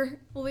hold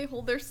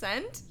their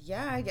scent?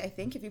 Yeah, I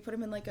think if you put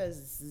him in like a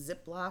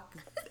Ziploc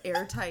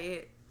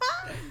airtight.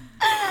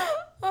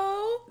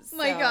 Oh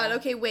my God.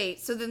 Okay, wait.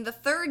 So then the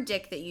third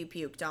dick that you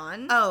puked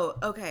on. Oh,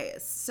 okay.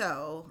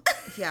 So,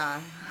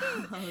 yeah.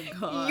 Oh,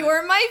 God.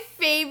 You're my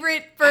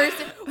favorite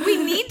person.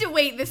 We need to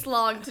wait this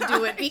long to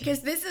do it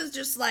because this is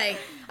just like,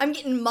 I'm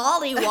getting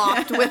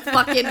mollywopped with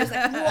fucking just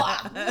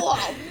like,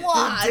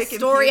 wah,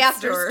 story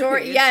after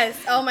story. Yes.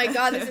 Oh my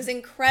God, this is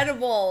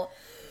incredible.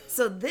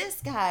 So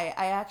this guy,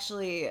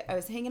 I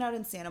was hanging out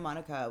in Santa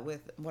Monica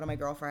with one of my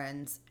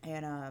girlfriends,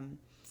 and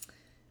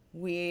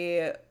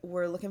we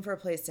were looking for a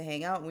place to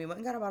hang out, and we went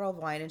and got a bottle of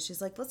wine, and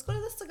she's like, let's go to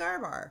the cigar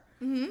bar.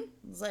 Mm-hmm.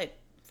 I was like,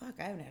 fuck,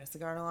 I haven't had a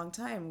cigar in a long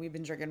time. We've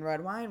been drinking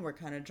red wine. We're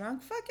kind of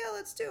drunk. Fuck yeah,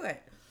 let's do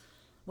it.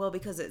 Well,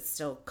 because it's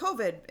still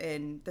COVID,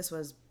 and this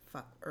was,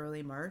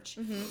 early March.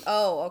 Mm-hmm.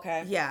 Oh,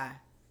 okay. Yeah.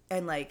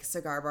 And, like,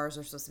 cigar bars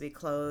are supposed to be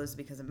closed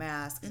because of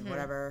masks and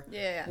whatever.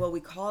 Yeah. Well,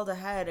 we called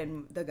ahead,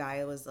 and the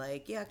guy was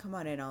like, yeah, come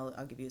on in.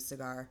 I'll give you a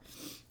cigar.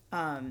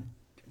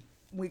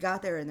 We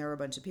got there, and there were a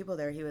bunch of people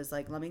there. He was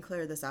like, let me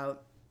clear this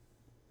out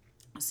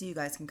so you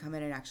guys can come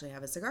in and actually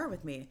have a cigar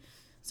with me.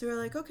 So we were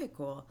like, okay,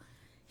 cool.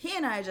 He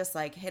and I just,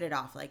 like, hit it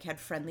off, like, had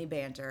friendly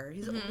banter.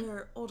 He's an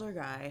older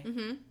guy.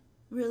 Mm-hmm.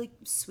 Really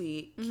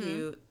sweet,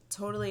 cute,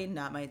 totally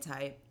not my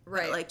type.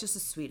 Right. But, like, just a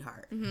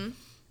sweetheart.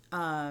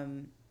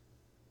 Mm-hmm.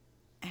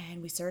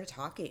 And we started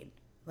talking.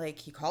 Like,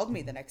 he called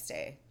me the next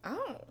day.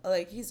 Oh.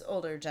 Like, he's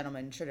older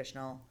gentleman,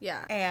 traditional.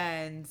 Yeah.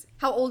 And...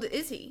 How old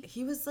is he?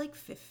 He was, like,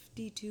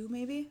 52,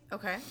 maybe.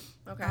 Okay.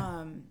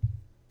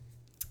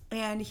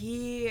 And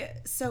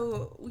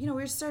so, we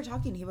just started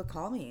talking. He would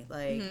call me,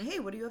 like, hey,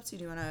 what are you up to?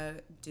 Do you want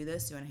to do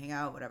this? Do you want to hang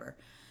out? Whatever.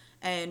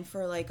 And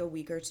for, like, a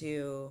week or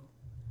two,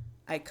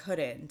 I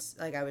couldn't.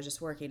 Like, I was just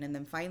working. And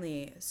then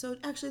finally, so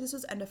actually, this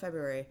was end of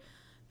February,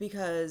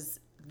 because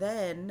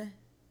then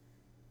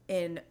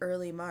in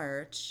early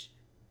March,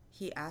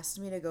 he asked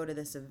me to go to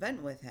this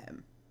event with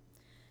him.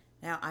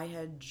 Now, I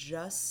had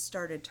just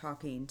started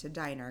talking to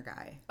Diner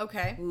Guy.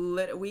 Okay.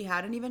 We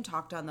hadn't even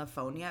talked on the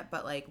phone yet,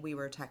 but, like, we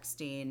were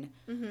texting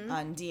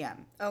on DM.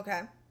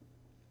 Okay.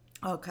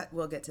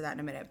 We'll get to that in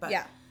a minute. But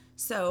yeah.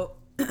 So,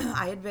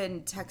 I had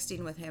been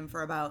texting with him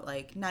for about,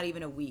 like, not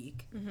even a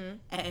week. Mm-hmm.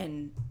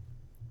 And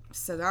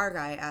Cigar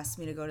Guy asked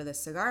me to go to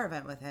this cigar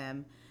event with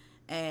him.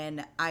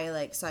 And I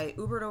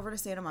Ubered over to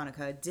Santa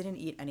Monica, didn't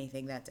eat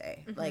anything that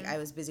day. Mm-hmm. Like, I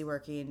was busy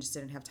working, just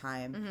didn't have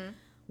time. Mm-hmm.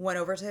 Went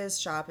over to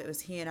his shop. It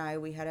was he and I.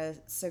 We had a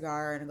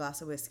cigar and a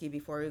glass of whiskey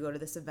before we go to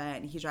this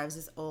event. He drives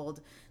this old,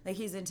 like,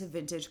 he's into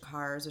vintage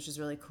cars, which is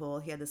really cool.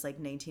 He had this, like,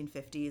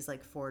 1950s,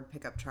 like, Ford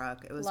pickup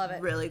truck. It was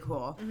really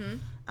cool.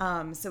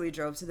 Mm-hmm. So we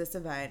drove to this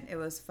event. It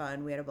was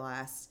fun. We had a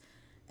blast.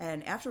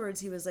 And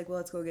afterwards, he was like, well,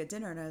 let's go get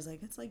dinner. And I was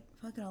like, it's, like,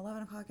 fucking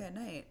 11 o'clock at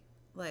night.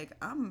 Like,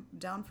 I'm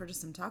down for just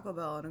some Taco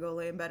Bell and go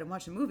lay in bed and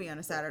watch a movie on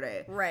a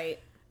Saturday. Right.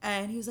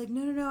 And he was like,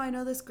 no, I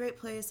know this great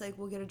place. Like,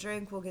 we'll get a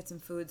drink, we'll get some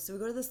food. So we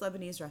go to this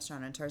Lebanese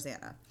restaurant in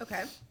Tarzana.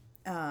 Okay.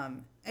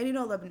 And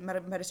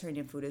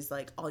Mediterranean food is,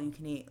 like, all you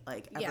can eat,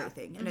 like,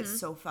 everything. Yeah. And it's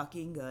so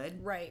fucking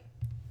good. Right.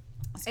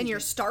 And you're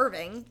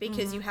starving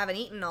because you haven't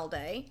eaten all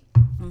day.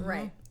 Mm-hmm.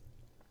 Right.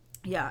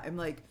 Yeah, I'm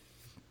like...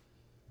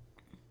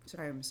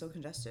 Sorry, I'm so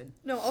congested.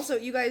 No, also,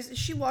 you guys,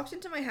 she walked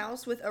into my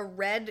house with a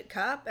red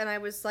cup, and I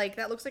was like,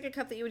 that looks like a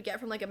cup that you would get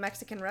from, like, a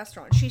Mexican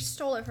restaurant. She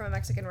stole it from a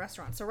Mexican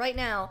restaurant. So right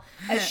now,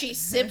 as she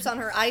sips on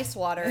her ice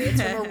water,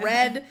 it's from a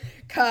red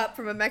cup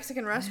from a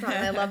Mexican restaurant,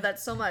 and I love that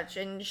so much.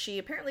 And she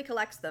apparently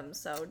collects them,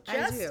 so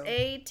just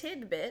a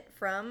tidbit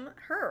from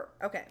her.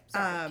 Okay,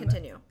 sorry,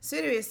 continue. So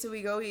anyways, so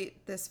we go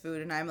eat this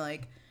food, and I'm,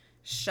 like,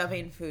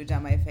 shoving food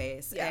down my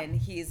face, and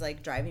he's,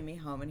 like, driving me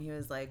home, and he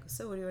was like,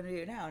 so what do you want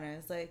to do now? And I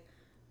was like...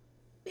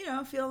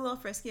 feel a little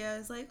frisky. I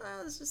was like,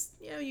 well, it's just,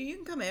 you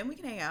can come in. We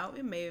can hang out.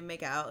 We can maybe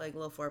make out, like, a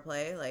little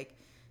foreplay. Like,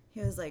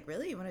 he was like,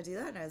 really? You want to do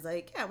that? And I was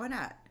like, yeah, why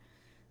not?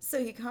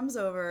 So he comes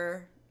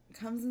over,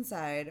 comes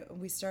inside.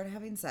 We start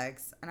having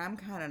sex, and I'm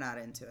kind of not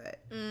into it.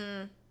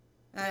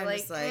 I'm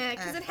like,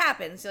 because it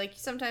happens. Like,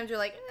 sometimes you're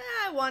like,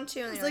 I want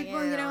to. And it's like,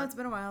 well, it's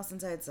been a while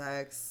since I had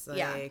sex.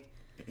 Like,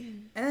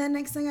 and then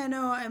next thing I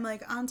know, I'm,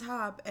 like, on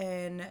top,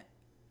 and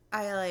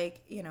I,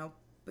 like,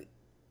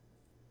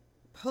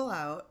 pull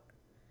out.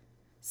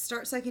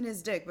 Start sucking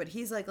his dick, but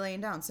he's, like, laying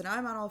down. So now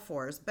I'm on all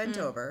fours, bent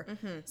over,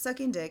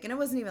 sucking dick. And it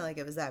wasn't even like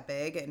it was that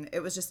big. And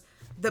it was just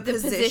the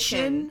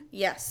position.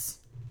 Yes.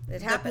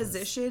 It happens. The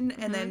position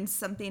and then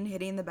something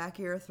hitting the back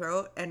of your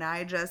throat. And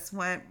I just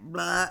went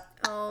blah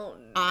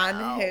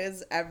on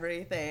his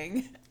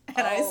everything.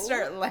 And I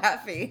start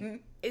laughing.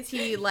 Is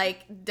he,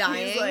 like,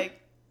 dying? He's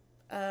like,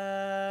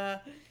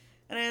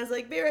 And I was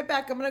like, be right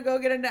back. I'm going to go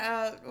get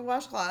a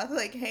washcloth.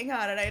 Like, hang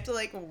on. And I had to,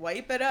 like,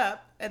 wipe it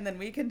up. And then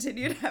we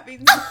continued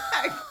having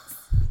sex.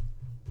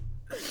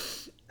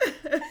 What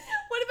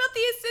about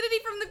the acidity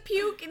from the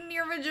puke in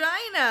your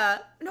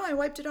vagina? No, I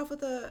wiped it off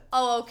with a...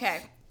 Oh,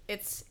 okay.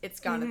 It's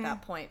gone at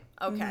that point.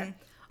 Okay.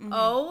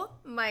 Oh,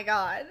 my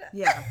God.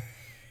 Yeah.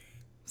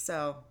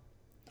 So...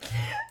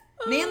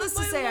 Needless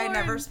to say, Lord. I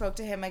never spoke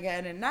to him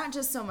again, and not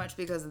just so much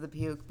because of the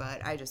puke,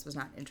 but I just was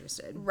not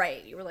interested.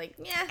 Right. You were like,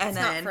 yeah, it's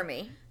not for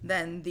me.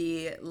 Then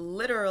the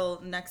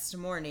literal next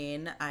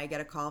morning, I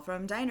get a call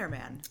from Diner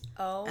Man.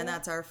 Oh. And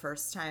that's our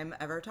first time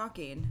ever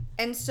talking.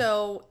 And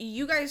so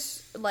you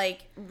guys,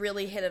 like,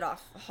 really hit it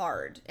off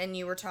hard, and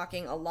you were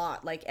talking a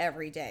lot, like,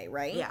 every day,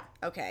 right? Yeah.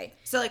 Okay.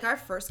 So, like, our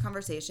first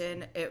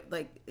conversation,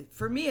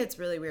 for me, it's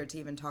really weird to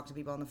even talk to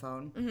people on the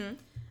phone.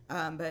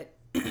 Mm-hmm. But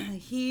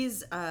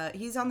he's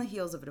on the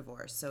heels of a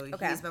divorce, so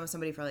he's been with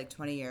somebody for like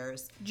 20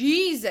 years.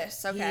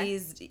 Jesus. Okay.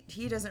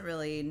 He doesn't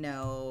really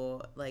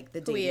know like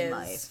the dating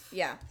life.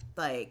 Yeah.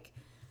 Like,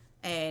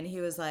 and he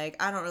was like,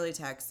 I don't really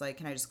text. Like,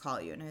 can I just call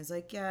you? And I was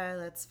like, yeah,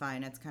 that's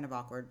fine. It's kind of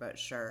awkward, but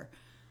sure.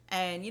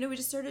 And we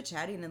just started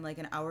chatting, and like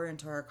an hour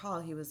into our call,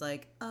 he was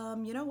like,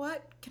 you know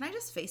what? Can I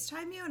just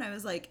FaceTime you? And I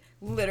was like,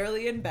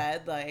 literally in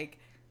bed, like.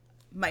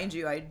 Mind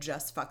you, I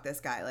just fucked this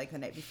guy, like, the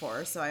night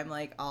before, so I'm,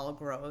 like, all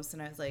gross,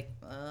 and I was like,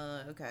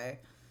 okay.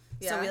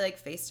 Yeah. So we,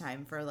 like,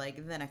 FaceTime for,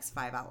 like, the next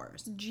 5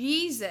 hours.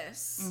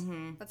 Jesus.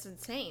 Mm-hmm. That's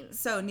insane.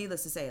 So,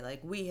 needless to say,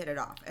 like, we hit it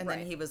off, and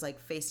then he was,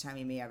 like,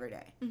 FaceTiming me every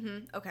day.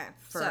 Mm-hmm. Okay.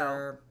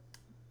 For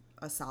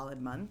a solid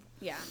month.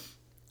 Yeah.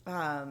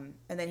 And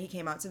then he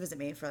came out to visit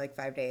me for, like,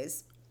 5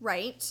 days.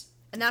 Right.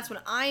 And that's when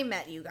I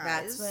met you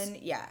guys. That's when,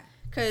 yeah.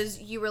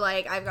 Because you were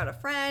like, I've got a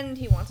friend,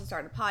 he wants to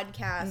start a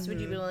podcast, would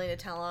you be willing to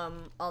tell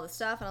him all this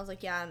stuff? And I was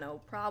like, yeah,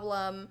 no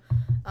problem.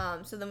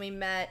 So then we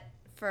met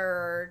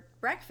for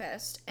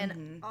breakfast,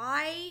 and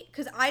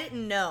because I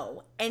didn't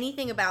know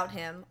anything about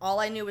him,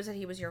 all I knew was that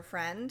he was your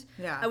friend.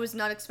 Yeah. I was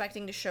not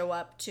expecting to show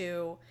up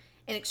to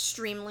an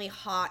extremely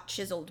hot,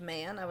 chiseled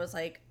man. I was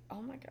like,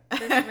 oh my god,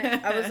 this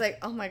man. I was like,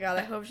 oh my god,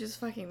 I hope she's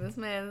fucking this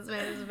man. This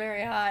man is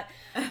very hot.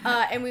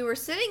 And we were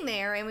sitting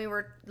there, and we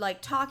were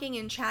like talking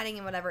and chatting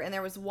and whatever. And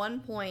there was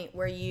one point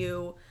where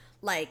you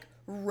like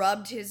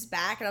rubbed his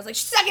back, and I was like,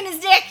 she's sucking his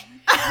dick.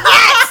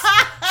 Yes,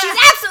 she's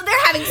absolutely.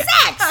 They're having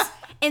sex.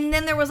 And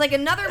then there was like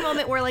another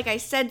moment where like I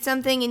said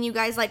something, and you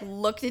guys like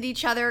looked at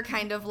each other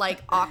kind of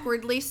like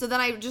awkwardly. So then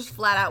I just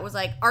flat out was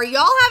like, are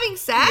y'all having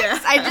sex? Yeah.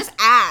 I just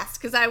asked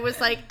because I was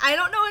like, I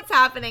don't know what's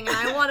happening and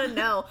I want to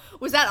know.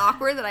 Was that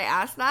awkward that I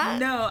asked that?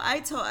 No,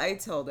 I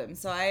told him.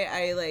 So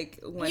I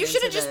like went. You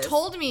should have just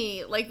told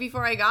me like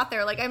before I got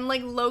there. Like I'm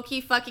like low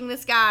key fucking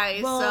this guy.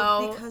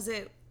 Well, because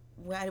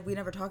we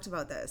never talked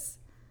about this.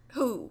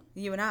 Who?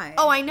 You and I.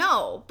 Oh, I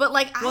know, but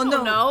like I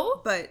don't know.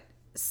 But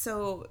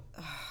so.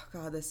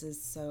 God, this is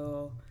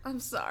so... I'm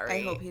sorry.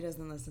 I hope he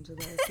doesn't listen to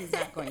this. He's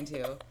not going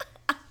to.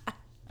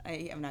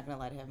 I'm not going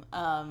to let him.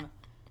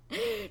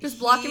 Just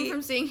block him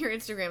from seeing your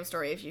Instagram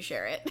story if you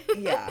share it.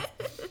 Yeah.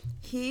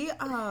 He's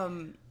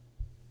a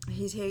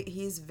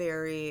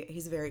very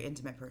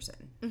intimate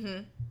person.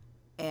 Mm-hmm.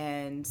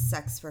 And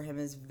sex for him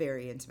is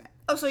very intimate.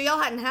 Oh, so y'all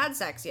hadn't had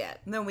sex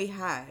yet? No, we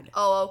had.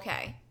 Oh,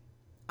 okay.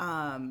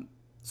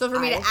 So for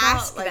me to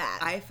ask that,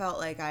 I felt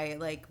like I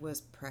like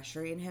was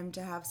pressuring him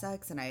to have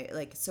sex, and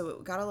so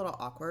it got a little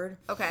awkward.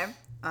 Okay.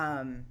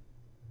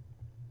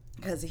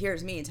 Because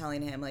here's me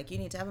telling him like, you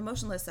need to have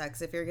emotionless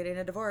sex if you're getting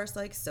a divorce.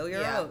 Like, sow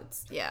your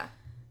oats. Yeah.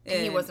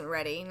 And he wasn't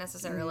ready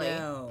necessarily.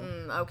 No.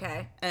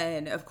 Okay.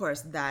 And of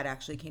course, that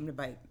actually came to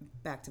bite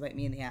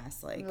me in the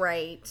ass. Like,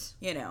 right.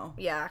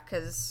 Yeah,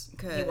 because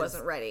he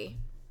wasn't ready.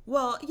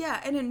 Well,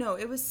 yeah, and no,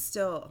 it was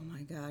still. Oh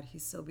my God,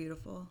 he's so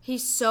beautiful.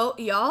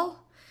 Y'all.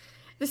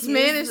 This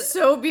man is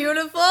so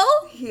beautiful.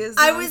 He is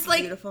the most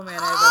beautiful man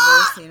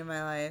I've ever seen in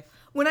my life.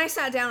 When I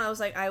sat down, I was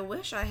like, I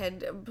wish I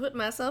had put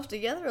myself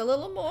together a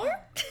little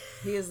more.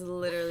 He is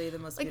literally the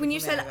most beautiful man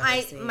I've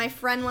ever seen. Like when you said, my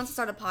friend wants to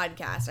start a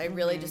podcast, I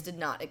really just did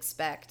not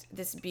expect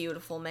this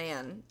beautiful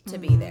man to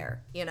be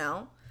there,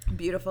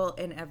 Beautiful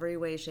in every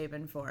way, shape,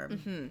 and form.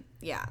 Mm-hmm.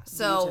 Yeah.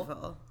 So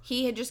beautiful.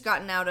 He had just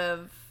gotten out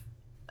of...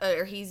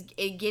 or he's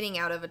getting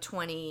out of a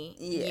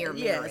 20-year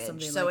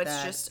marriage. So like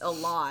it's just a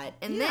lot.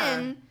 And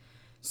then...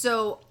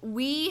 So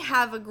we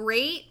have a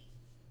great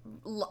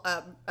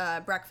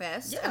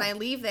breakfast, and I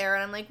leave there,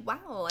 and I'm like,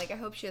 wow, like I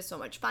hope she has so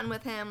much fun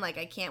with him. Like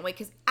I can't wait,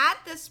 because at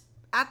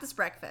this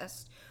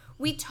breakfast,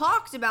 we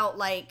talked about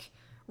like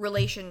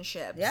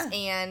relationships,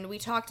 and we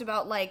talked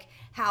about like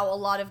how a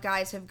lot of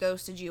guys have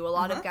ghosted you, a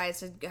lot of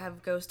guys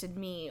have ghosted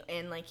me,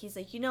 and like he's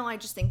like, I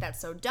just think that's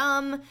so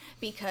dumb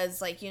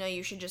because like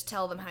you should just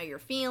tell them how you're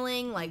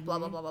feeling, like blah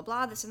blah blah blah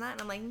blah, this and that.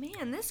 And I'm like,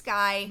 man, this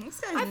guy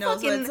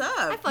knows what's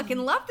up. I fucking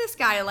love this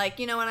guy, like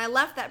and I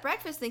left that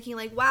breakfast thinking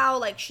like, wow,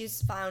 like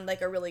she's found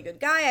like a really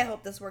good guy, I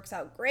hope this works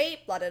out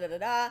great, blah da da da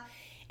da.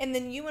 And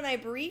then you and I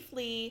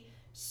briefly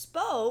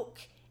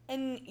spoke,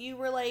 and you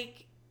were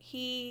like,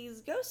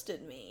 he's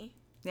ghosted me.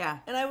 Yeah.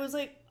 And I was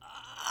like,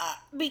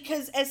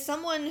 because as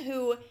someone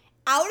who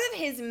out of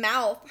his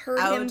mouth heard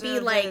him be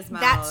like,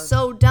 that's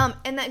so dumb.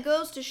 And that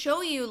goes to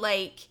show you,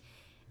 like,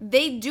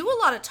 they do a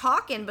lot of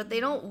talking, but they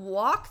don't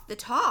walk the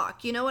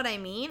talk. You know what I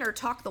mean? Or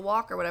talk the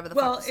walk, or whatever the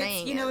fuck the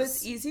saying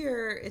is. It's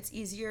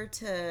easier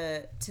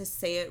to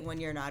say it when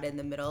you're not in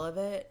the middle of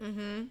it.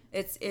 Mm-hmm.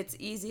 It's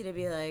easy to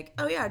be like,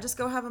 oh yeah, just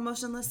go have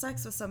emotionless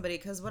sex with somebody,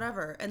 because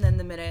whatever. And then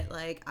the minute,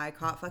 like, I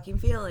caught fucking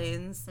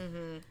feelings...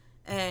 Mm-hmm.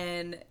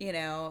 And, you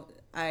know,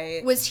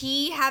 Was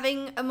he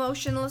having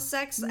emotionless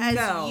sex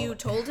as you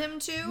told him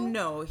to?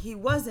 No, he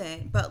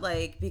wasn't. But,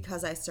 like,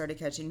 because I started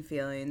catching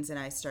feelings and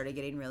I started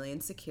getting really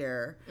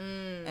insecure.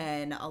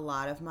 And a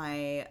lot of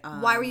my...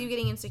 Why were you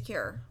getting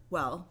insecure?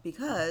 Well,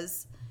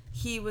 because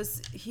he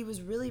was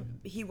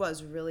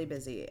really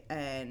busy.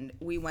 And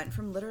we went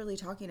from literally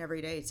talking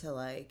every day to,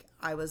 like,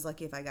 I was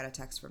lucky if I got a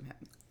text from him.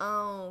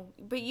 Oh,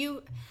 but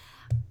you...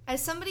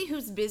 As somebody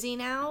who's busy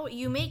now,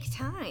 you make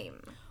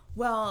time.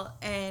 Well,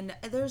 and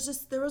there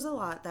was a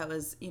lot that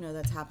was, you know,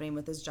 that's happening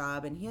with his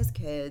job, and he has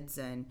kids,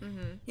 and,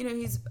 you know,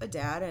 he's a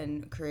dad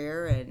and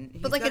career, and...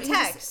 But like a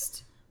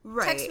text.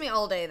 Right. Text me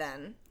all day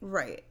then.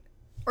 Right.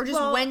 Or just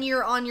when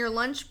you're on your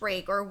lunch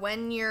break, or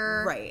when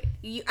you're... Right.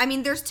 I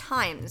mean, there's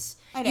times.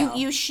 I know.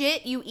 You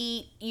shit, you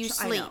eat, you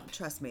sleep. I know,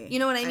 trust me. You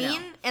know what I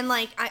mean? And,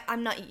 like,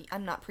 I'm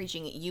not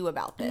preaching at you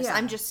about this. Yeah.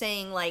 I'm just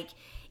saying, like...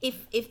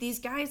 If these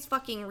guys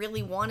fucking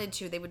really wanted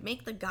to, they would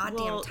make the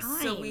goddamn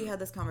time. So we had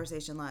this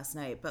conversation last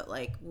night, but,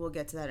 like, we'll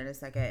get to that in a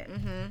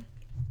second.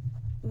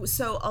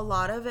 So a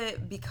lot of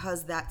it,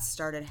 because that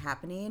started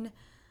happening,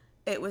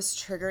 it was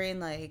triggering,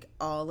 like,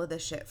 all of the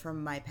shit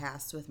from my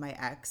past with my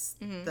ex,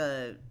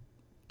 the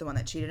one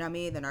that cheated on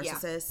me, the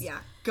narcissist. Yeah.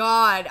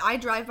 God, I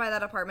drive by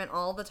that apartment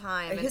all the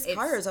time. His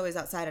car is always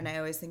outside, and I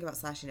always think about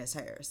slashing his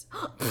tires.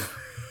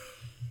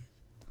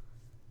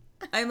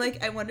 I'm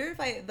like, I wonder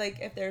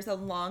if there's a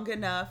long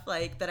enough,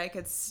 like, that I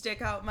could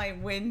stick out my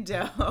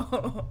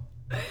window,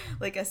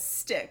 like a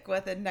stick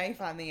with a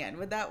knife on the end.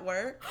 Would that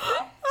work?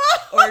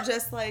 Or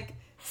just, like,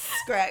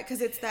 scratch,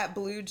 because it's that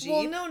blue Jeep.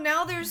 Well, no,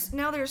 now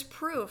there's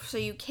proof, so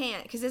you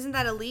can't, because isn't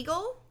that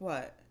illegal?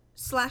 What?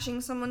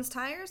 Slashing someone's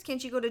tires?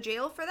 Can't you go to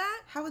jail for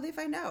that? How would they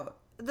find out?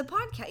 The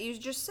podcast you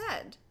just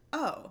said.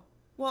 Oh.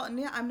 Well,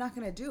 yeah, I'm not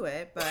going to do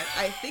it, but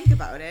I think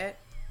about it.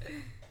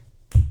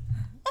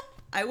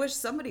 I wish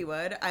somebody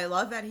would. I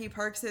love that he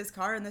parks his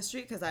car in the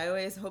street because I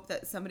always hope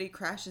that somebody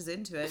crashes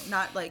into it.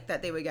 Not like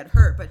that they would get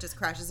hurt, but just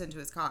crashes into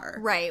his car.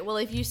 Right. Well,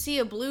 if you see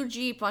a blue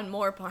Jeep on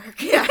Moore Park,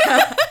 just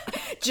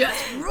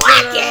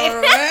whack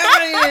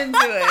it into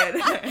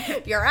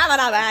it. You're having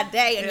a bad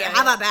day and you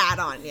have a bad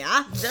on,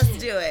 yeah? Just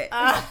do it.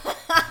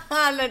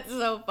 That's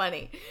so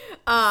funny.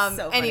 So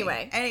funny.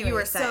 Anyway, you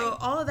were saying. So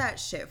all of that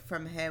shit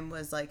from him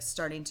was like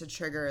starting to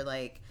trigger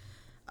like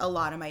a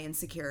lot of my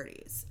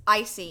insecurities.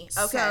 I see.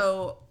 Okay.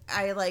 So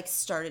I like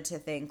started to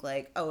think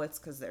like, oh, it's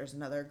because there's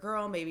another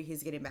girl. Maybe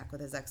he's getting back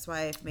with his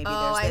ex-wife. Maybe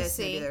there's this.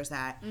 Maybe there's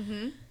that.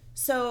 Mm-hmm.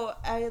 So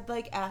I had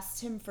like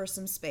asked him for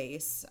some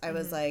space. I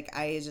was like,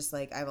 I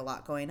have a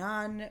lot going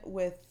on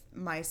with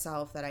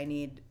myself that I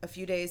need a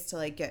few days to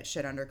like get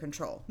shit under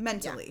control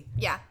mentally.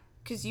 Yeah.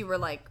 Because you were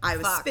like, I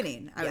was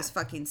spinning. I was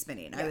fucking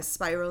spinning. I was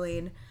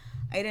spiraling.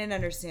 I didn't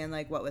understand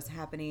like what was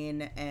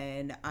happening.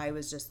 And I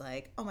was just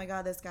like, oh my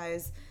God, this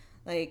guy's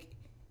like,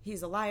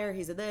 he's a liar,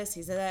 he's a this,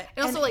 he's a that.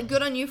 And also, like,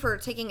 good on you for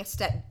taking a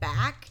step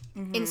back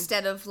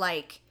instead of,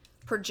 like,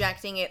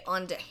 projecting it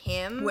onto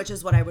him. Which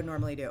is what I would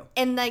normally do.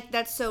 And, like,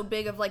 that's so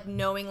big of, like,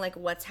 knowing, like,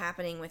 what's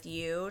happening with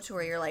you to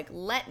where you're like,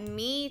 let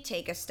me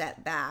take a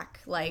step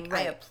back. Like,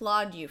 I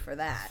applaud you for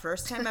that.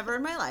 First time ever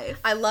in my life.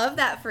 I love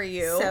that for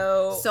you.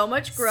 So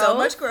much growth. So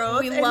much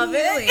growth. We love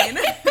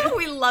it.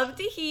 We love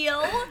to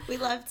heal. We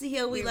love to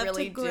heal. We love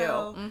really to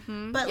grow.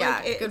 Mm-hmm. But,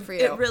 yeah, like, good for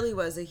you. It really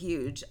was a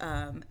huge...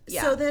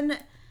 So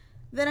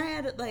then I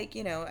had, like,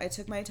 you know, I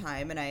took my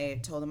time and I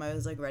told him I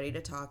was, like, ready to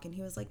talk. And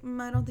he was like,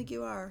 I don't think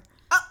you are.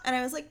 And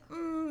I was like,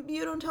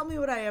 you don't tell me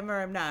what I am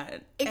or I'm not.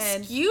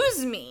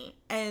 Excuse me.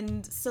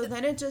 And so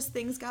then it just,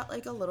 things got,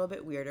 like, a little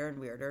bit weirder and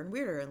weirder and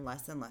weirder and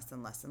less and less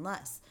and less and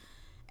less.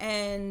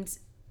 And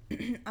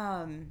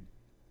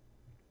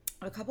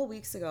a couple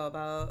weeks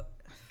ago,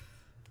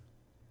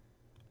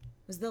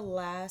 it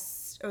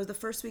was the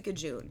first week of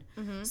June.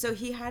 Mm-hmm. So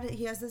he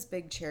has this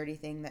big charity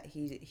thing that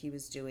he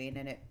was doing,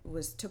 and it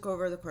took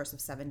over the course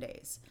of 7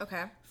 days.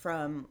 Okay.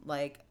 From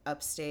like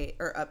upstate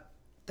or up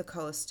the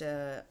coast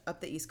to up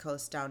the East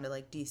Coast down to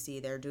like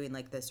DC. They're doing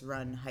like this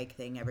run hike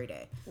thing every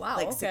day. Wow.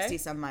 Like 60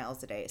 some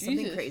miles a day.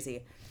 Something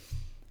crazy.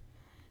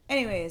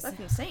 Anyways. That's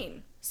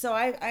insane. So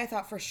I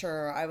thought for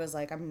sure, I was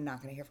like, I'm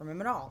not going to hear from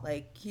him at all.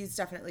 Like, he's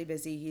definitely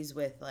busy. He's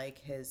with like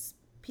his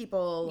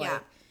people. Yeah.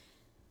 Like,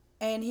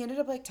 and he ended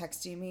up, like,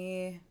 texting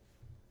me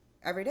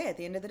every day at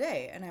the end of the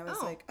day. And I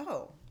was like,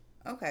 oh,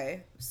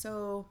 okay.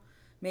 So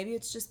maybe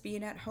it's just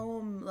being at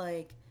home.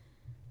 Like,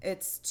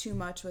 it's too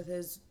much with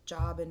his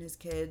job and his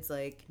kids.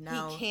 Like,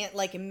 now. He can't,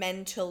 like,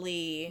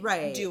 mentally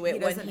do it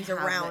when he's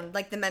around. It.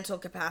 Like, the mental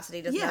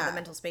capacity doesn't have the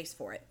mental space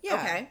for it. Yeah.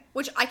 Okay.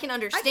 Which I can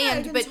understand.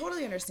 I can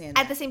totally understand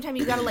that. At the same time,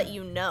 you got to let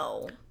you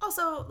know.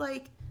 Also,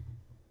 like,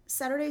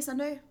 Saturday,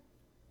 Sunday.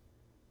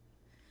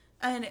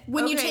 And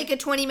when you take a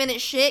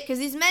 20-minute shit, because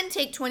these men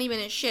take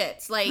 20-minute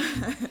shits, like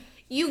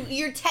you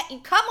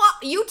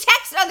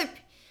text other.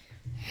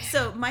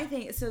 So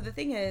the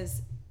thing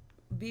is,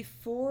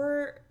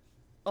 before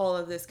all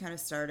of this kind of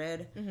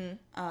started,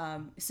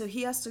 so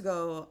he has to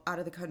go out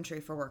of the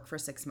country for work for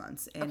 6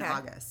 months in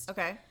August.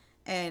 Okay.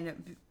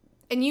 And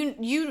And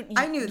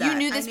I knew that. You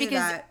knew this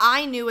because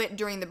I knew it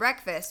during the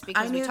breakfast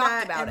because we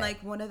talked about it. And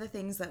like one of the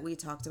things that we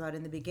talked about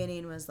in the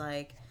beginning was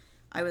like,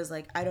 I was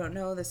like, I don't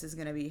know, this is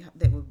gonna be,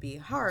 that would be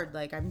hard.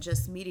 Like, I'm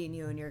just meeting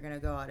you and you're gonna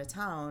go out of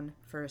town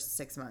for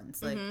 6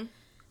 months. Like,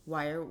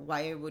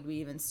 why would we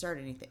even start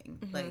anything?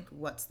 Like,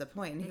 what's the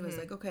point? And he was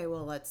like, okay,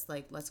 well, let's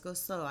go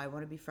slow. I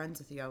want to be friends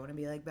with you. I want to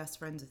be like best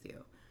friends with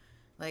you.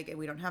 Like,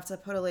 we don't have to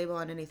put a label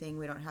on anything.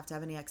 We don't have to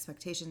have any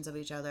expectations of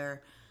each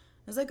other.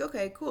 I was like,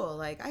 okay, cool.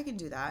 Like, I can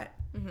do that.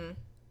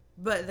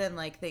 But then,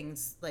 like,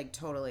 things, like,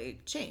 totally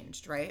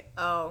changed, right?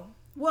 Oh.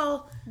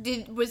 Well.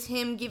 Was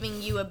him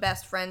giving you a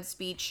best friend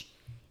speech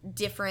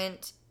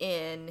different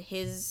in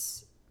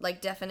his, like,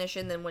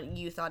 definition than what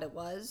you thought it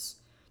was?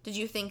 Did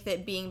you think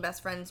that being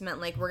best friends meant,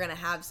 like, we're going to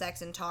have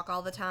sex and talk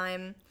all the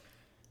time?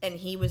 And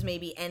he was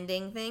maybe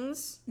ending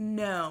things?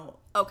 No.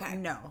 Okay.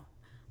 No.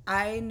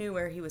 I knew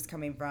where he was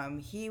coming from.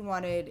 He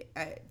wanted,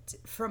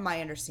 from my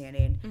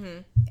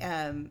understanding,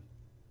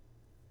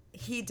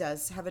 he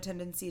does have a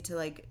tendency to,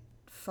 like,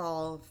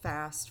 fall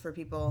fast for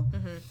people.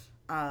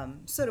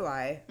 So do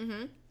I.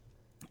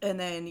 And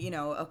then, you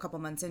know, a couple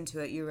months into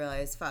it, you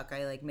realize, fuck,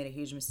 I, like, made a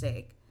huge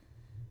mistake.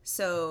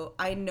 So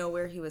I know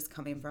where he was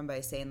coming from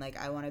by saying, like,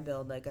 I want to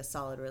build, like, a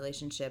solid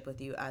relationship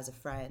with you as a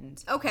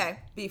friend. Okay.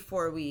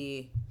 Before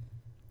we...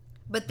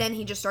 But then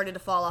he just started to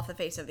fall off the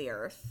face of the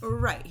earth.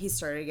 Right. He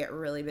started to get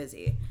really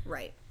busy.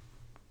 Right.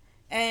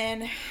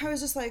 And I was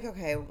just like,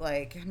 okay,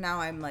 like,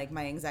 now I'm, like,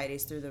 my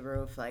anxiety's through the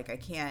roof. Like, I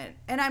can't...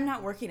 And I'm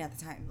not working at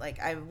the time. Like,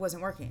 I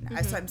wasn't working.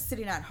 So I'm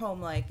sitting at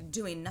home, like,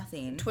 doing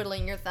nothing.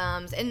 Twiddling your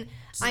thumbs. And,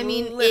 I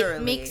mean, literally.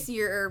 it makes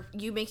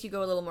you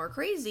go a little more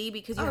crazy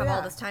because you have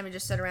all this time to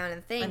just sit around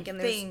and think. And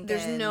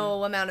there's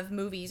no amount of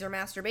movies or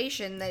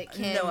masturbation that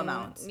can... No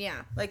amount.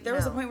 Yeah. Like, there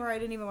was a point where I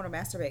didn't even want to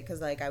masturbate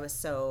because, like, I was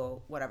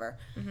so whatever.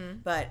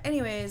 But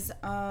anyways,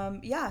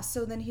 yeah,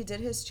 so then he did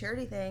his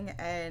charity thing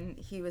and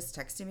he was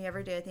texting me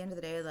every day at the end of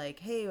the day, like,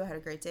 hey, I had a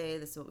great day,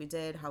 this is what we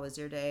did, how was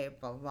your day,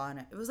 blah blah blah. And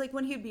it was like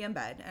when he'd be in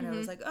bed and I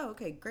was like, oh,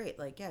 okay, great,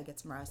 like, yeah, get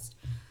some rest.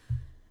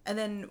 And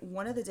then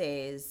one of the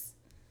days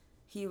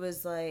he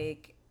was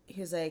like,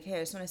 hey, I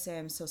just want to say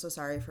I'm so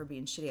sorry for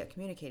being shitty at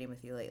communicating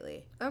with you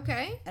lately.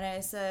 Okay. And I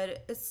said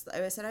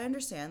I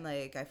understand,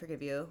 like, I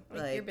forgive you,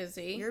 like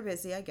you're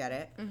busy, I get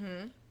it.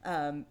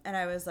 And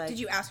I was like, did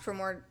you ask for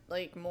more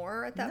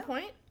at that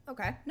point?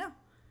 Okay. No.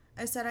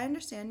 I said, I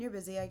understand you're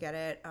busy. I get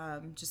it.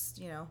 Just,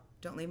 you know,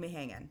 don't leave me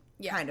hanging.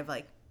 Yeah. Kind of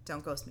like,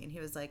 don't ghost me. And he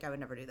was like, I would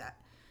never do that.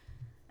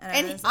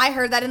 And I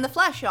heard that in the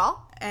flesh,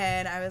 y'all.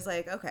 And I was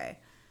like, okay.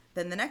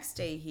 Then the next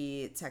day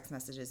he text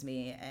messages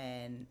me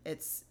and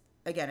it's,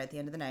 again, at the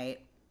end of the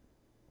night.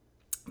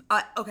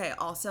 Okay,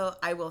 also,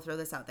 I will throw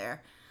this out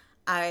there.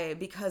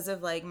 Because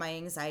of, like, my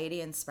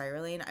anxiety and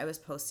spiraling, I was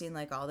posting,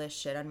 like, all this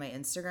shit on my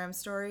Instagram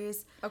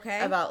stories.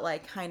 Okay. About,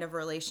 like, kind of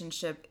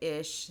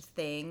relationship-ish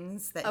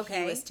things that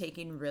he was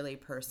taking really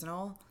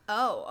personal.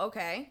 Oh,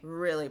 okay.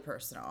 Really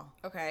personal.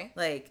 Okay.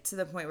 Like, to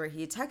the point where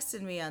he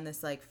texted me on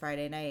this, like,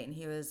 Friday night, and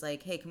he was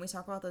like, hey, can we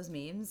talk about those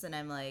memes? And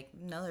I'm like,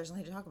 no, there's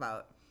nothing to talk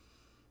about.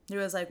 He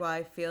was like, well,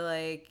 I feel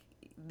like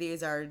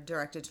these are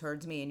directed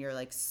towards me, and you're,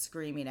 like,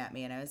 screaming at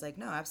me. And I was like,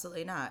 no,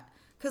 absolutely not.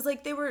 Because,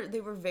 like, they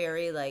were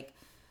very, like...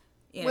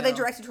 Were they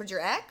directed towards your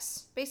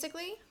ex,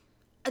 basically?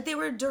 They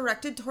were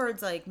directed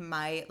towards, like,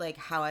 my, like,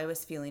 how I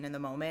was feeling in the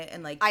moment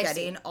and, like,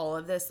 getting all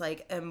of this,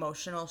 like,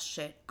 emotional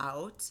shit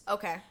out.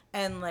 Okay.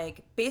 And,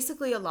 like,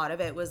 basically a lot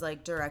of it was,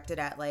 like, directed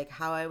at, like,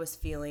 how I was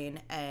feeling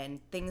and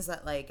things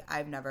that, like,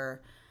 I've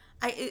never...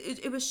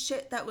 It was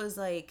shit that was,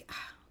 like...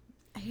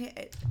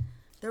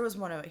 Here's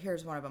one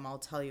of them. I'll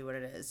tell you what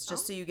it is,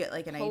 just so you get,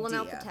 like, an idea. Pulling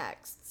out the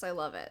texts. I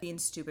love it. Being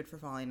stupid for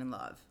falling in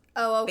love.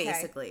 Oh, okay.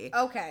 Basically.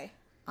 Okay.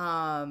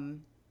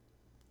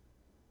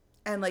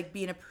 And, like,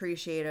 being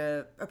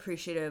appreciative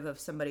of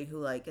somebody who,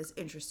 like, is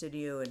interested in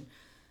you. And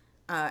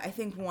I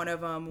think one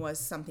of them was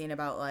something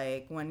about,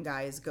 like, when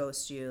guys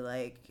ghost you,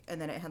 like,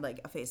 and then it had, like,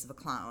 a face of a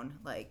clown.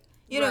 Like,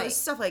 you know,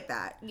 stuff like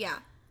that. Yeah.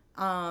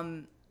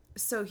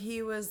 So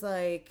he was,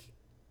 like,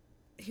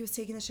 he was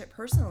taking the shit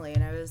personally.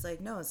 And I was like,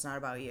 no, it's not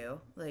about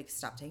you. Like,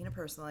 stop taking it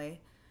personally.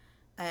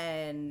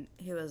 And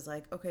he was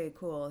like, okay,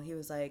 cool. He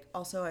was like,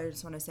 also, I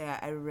just want to say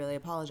I really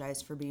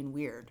apologize for being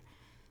weird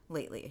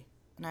lately.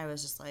 And I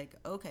was just like,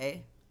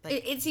 okay.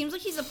 Like, it seems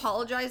like he's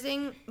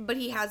apologizing, but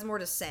he has more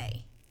to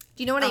say.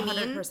 Do you know what I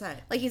mean? 100%.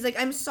 Like, he's like,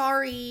 I'm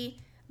sorry,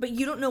 but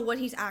you don't know what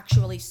he's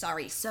actually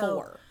sorry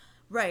for.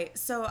 Right.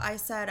 So I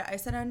said, I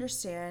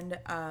understand.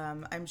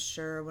 I'm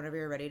sure whenever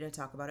you're ready to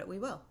talk about it, we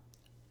will.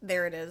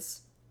 There it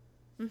is.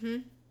 Mm-hmm.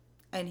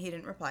 And he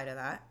didn't reply to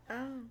that.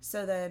 Oh.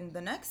 So then the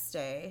next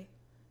day,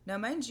 now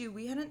mind you,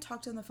 we hadn't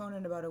talked on the phone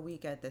in about a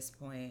week at this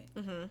point.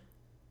 Mm-hmm.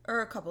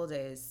 Or a couple of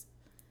days.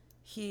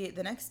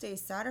 The next day,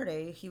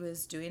 Saturday, he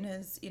was doing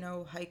his, you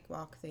know, hike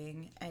walk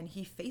thing, and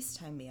he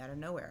FaceTimed me out of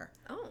nowhere.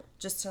 Oh.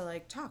 Just to,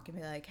 like, talk and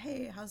be like,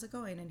 hey, how's it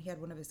going? And he had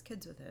one of his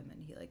kids with him,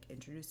 and he, like,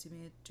 introduced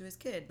me to his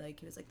kid.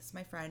 Like, he was like, this is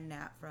my friend,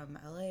 Nat, from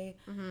LA.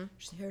 Mm-hmm.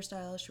 She's a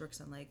hairstylist. She works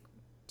on, like,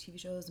 TV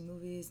shows and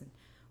movies and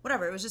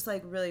whatever. It was just,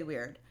 like, really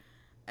weird.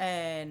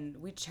 And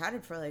we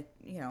chatted for like,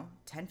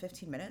 10,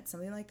 15 minutes,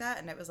 something like that.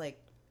 And it was like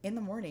in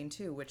the morning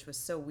too, which was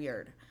so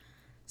weird.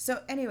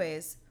 So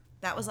anyways,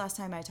 that was last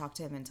time I talked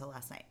to him until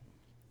last night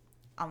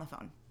on the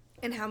phone.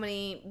 And how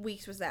many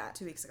weeks was that?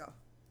 2 weeks ago.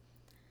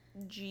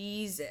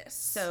 Jesus.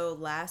 So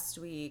last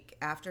week,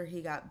 after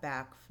he got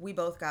back, we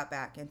both got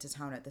back into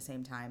town at the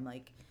same time.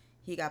 Like,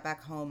 he got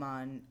back home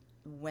on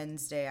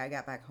Wednesday. I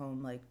got back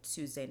home like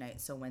Tuesday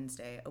night, so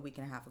Wednesday, a week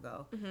and a half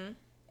ago. Mm-hmm.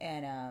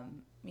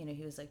 And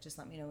he was like, just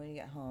let me know when you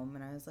get home.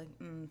 And I was like,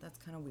 that's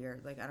kind of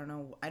weird. Like, I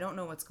don't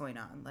know what's going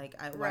on. Like,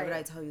 why would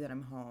I tell you that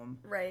I'm home?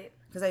 Right.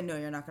 Because I know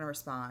you're not going to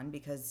respond,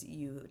 because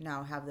you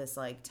now have this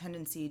like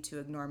tendency to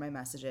ignore my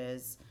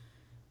messages,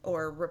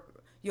 or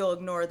you'll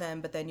ignore them,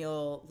 but then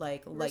you'll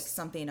like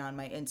something on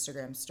my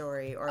Instagram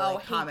story, or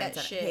like comments.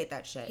 I hate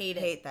that shit.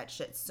 Hate that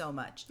shit so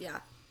much. Yeah.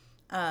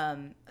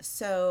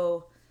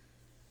 So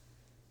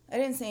I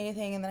didn't say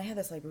anything, and then I had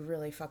this like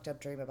really fucked up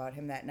dream about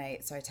him that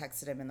night. So I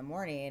texted him in the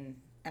morning,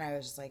 and I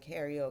was just like, "Hey,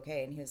 are you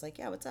okay?" And he was like,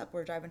 "Yeah, what's up?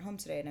 We're driving home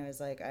today." And I was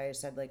like, "I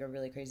just had like a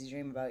really crazy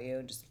dream about you,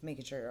 and just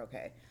making sure you're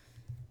okay."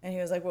 And he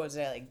was like, "What,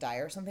 did I like die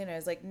or something?" And I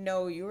was like,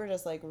 "No, you were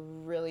just like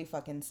really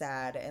fucking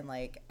sad, and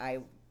like I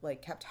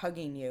like kept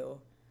hugging you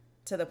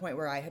to the point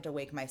where I had to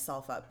wake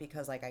myself up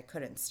because like I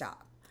couldn't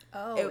stop."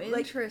 Oh,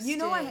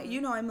 interesting.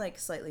 I'm like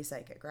slightly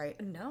psychic,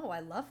 right? No, I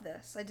love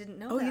this. I didn't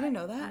know that. Oh, you didn't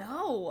know that?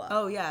 No.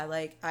 Oh, yeah,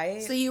 like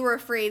So you were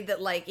afraid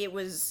that like it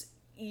was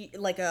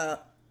like a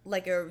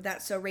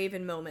That's So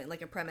Raven moment,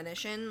 like a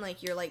premonition,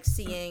 like you're like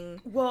seeing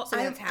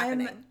something that's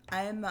happening.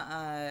 I'm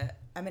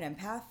an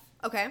empath.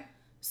 Okay.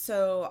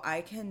 So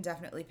I can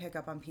definitely pick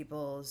up on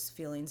people's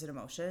feelings and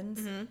emotions.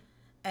 Mm-hmm.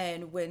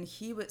 And when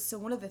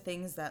one of the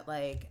things that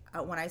like,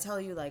 when I tell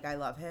you like I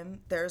love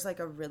him, there's like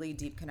a really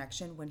deep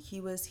connection. When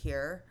he was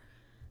here,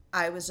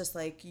 I was just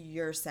like,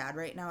 you're sad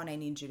right now and I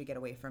need you to get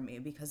away from me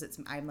because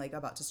I'm like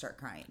about to start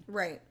crying.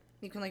 Right.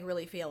 You can like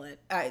really feel it.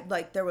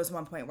 There was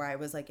one point where I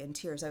was like in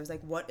tears. I was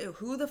like,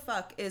 who the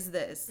fuck is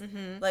this?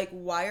 Mm-hmm. Like,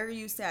 why are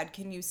you sad?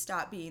 Can you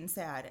stop being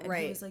sad? And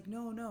he was like,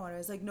 no. And I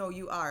was like, no,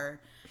 you are.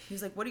 He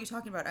was like, what are you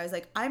talking about? I was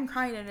like, I'm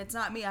crying and it's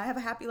not me. I have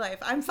a happy life.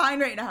 I'm fine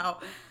right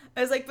now.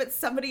 I was like, but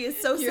somebody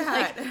is so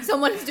sad. Like,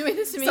 someone's doing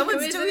this to me.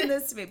 Someone's doing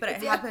this to me. But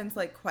it happens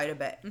like quite a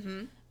bit.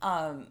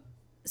 Mm-hmm.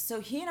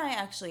 So he and I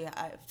actually,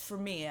 for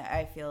me,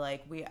 I feel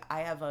like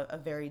I have a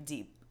very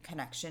deep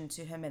connection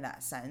to him in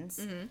that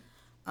sense.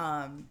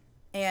 Mm-hmm.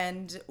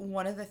 And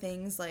one of the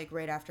things, like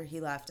right after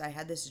he left, I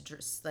had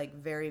this like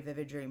very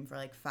vivid dream for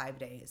like 5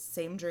 days.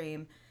 Same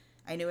dream.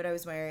 I knew what I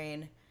was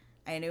wearing.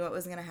 I knew what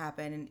was going to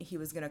happen. And he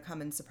was going to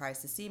come and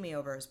surprise to see me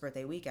over his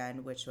birthday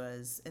weekend, which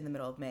was in the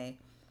middle of May.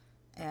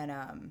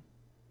 And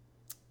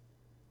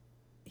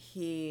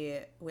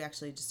we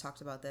actually just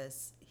talked about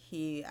this.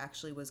 He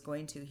actually was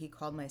going to. He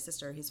called my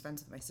sister. He's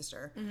friends with my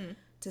sister, mm-hmm.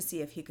 to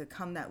see if he could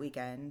come that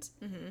weekend,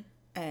 mm-hmm.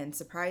 and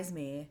surprise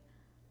me.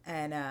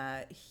 And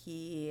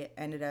he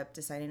ended up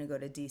deciding to go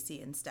to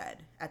DC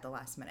instead at the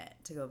last minute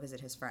to go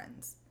visit his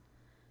friends.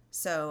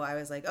 So I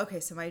was like, okay,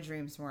 so my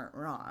dreams weren't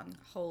wrong.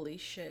 Holy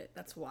shit,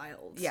 that's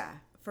wild. Yeah,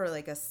 for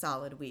like a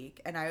solid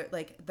week. And I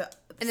like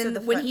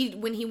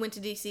when he went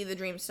to DC, the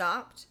dream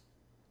stopped.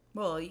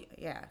 Well,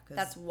 yeah.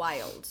 That's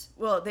wild.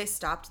 Well, they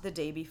stopped the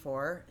day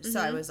before, so mm-hmm.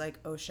 I was like,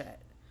 oh shit,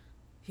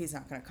 he's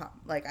not gonna come.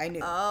 Like, I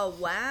knew. Oh,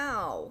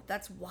 wow.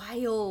 That's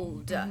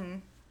wild. Mm-hmm.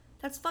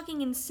 That's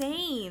fucking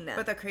insane.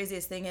 But the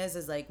craziest thing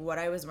is like what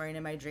I was wearing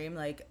in my dream,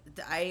 like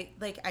I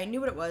knew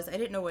what it was. I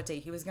didn't know what day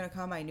he was gonna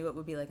come. I knew it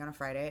would be like on a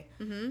Friday.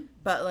 Mm-hmm.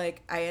 But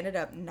like I ended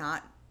up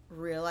not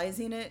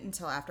realizing it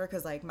until after,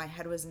 because like my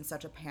head was in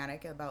such a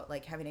panic about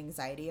like having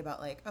anxiety about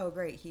like, oh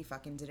great, he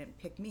fucking didn't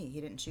pick me. He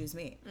didn't choose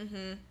me.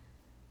 Mm-hmm.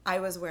 I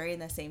was wearing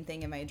the same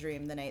thing in my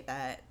dream the night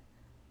that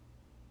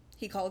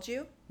he called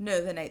you?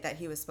 No, the night that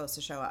he was supposed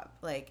to show up.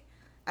 Like,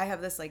 I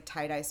have this like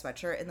tie-dye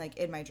sweatshirt, and like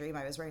in my dream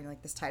I was wearing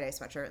like this tie-dye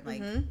sweatshirt and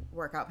like mm-hmm.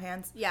 workout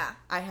pants. Yeah.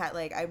 I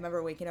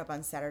remember waking up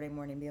on Saturday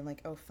morning being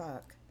like, oh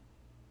fuck.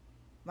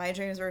 My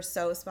dreams were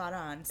so spot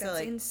on. That's so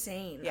like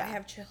insane. Yeah. I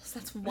have chills.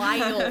 That's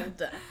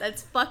wild.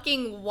 That's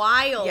fucking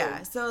wild.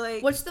 Yeah. So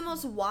like, what's the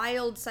most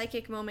wild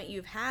psychic moment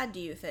you've had, do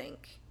you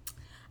think?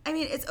 I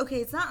mean, it's okay,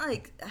 it's not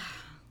like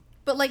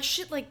but like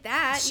shit like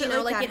that, shit, you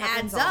know, like it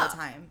adds up all the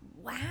time.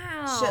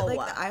 Wow. Shit like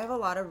that. I have a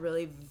lot of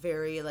really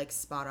very like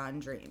spot on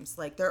dreams.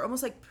 Like they're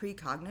almost like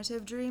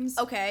precognitive dreams.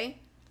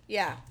 Okay.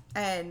 Yeah.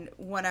 And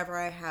whenever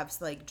I have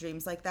like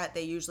dreams like that,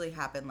 they usually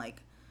happen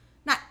like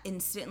not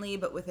instantly,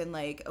 but within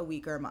like a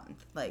week or a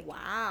month. Like,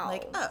 wow.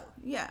 Like, oh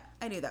yeah,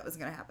 I knew that was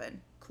gonna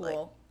happen. Cool.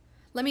 Like,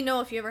 let me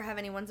know if you ever have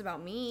any ones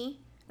about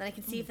me, then I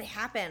can see if they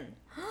happen.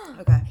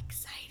 Okay.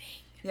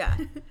 Exciting. Yeah.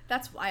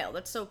 That's wild.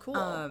 That's so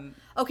cool.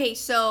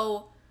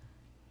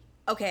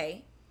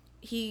 Okay,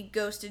 he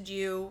ghosted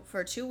you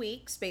for 2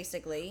 weeks,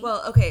 basically.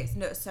 Well, okay,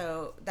 no,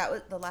 so that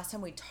was the last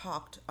time we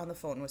talked on the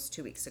phone was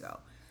 2 weeks ago.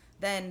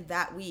 Then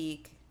that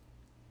week,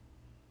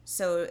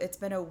 so it's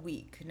been a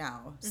week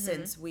now mm-hmm.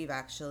 since we've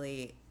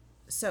actually,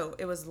 so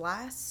it was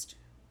last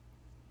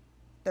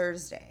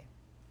Thursday.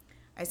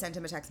 I sent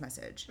him a text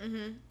message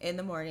mm-hmm. in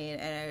the morning,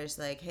 and I was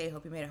like, hey,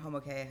 hope you made it home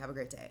okay. Have a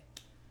great day.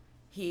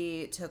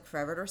 He took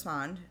forever to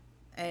respond.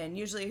 And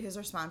usually his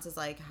response is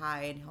like,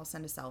 hi, and he'll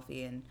send a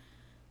selfie. And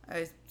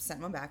I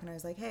sent one back and I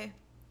was like, hey,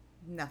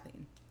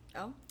 nothing.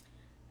 Oh.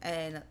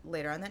 And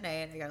later on that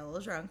night, I got a little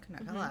drunk,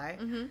 not gonna lie.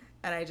 And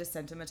I just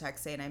sent him a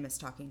text saying, I miss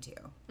talking to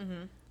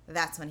you.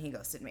 That's when he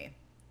ghosted me.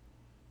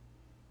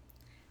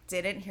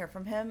 Didn't hear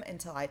from him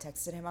until I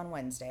texted him on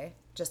Wednesday,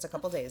 just a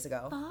couple days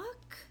ago.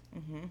 Fuck?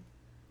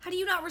 How do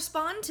you not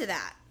respond to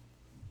that?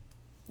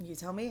 You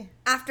tell me.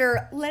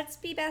 After, let's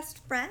be best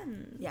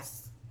friends.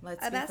 Yes.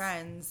 Let's be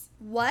friends.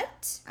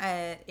 What?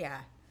 Yeah.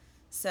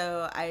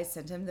 So I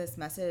sent him this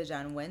message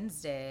on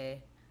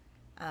Wednesday,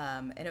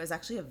 and it was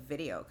actually a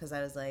video because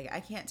I was like, I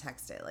can't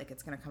text it. Like,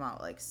 it's going to come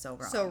out, like, so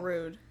wrong. So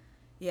rude.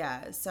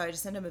 Yeah. So I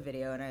just sent him a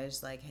video, and I was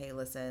just like, hey,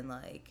 listen,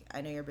 like, I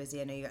know you're busy.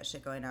 I know you got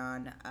shit going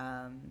on.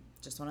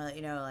 Just want to let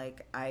you know,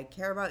 like, I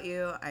care about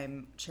you.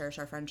 I cherish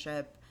our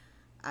friendship.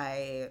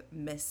 I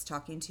miss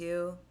talking to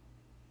you.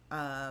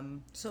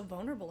 So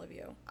vulnerable of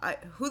you.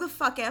 Who the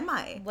fuck am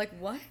I? Like,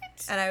 what?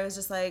 And I was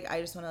just like,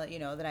 I just want to let you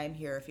know that I'm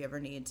here if you ever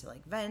need to,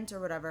 like, vent or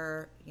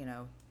whatever, you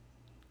know.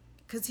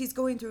 Because he's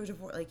going through a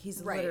divorce. Like,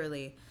 he's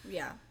literally.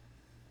 Yeah.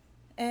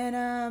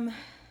 And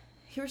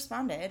he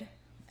responded.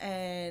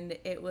 And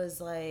it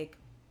was like,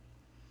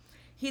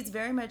 he's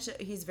very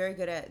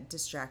good at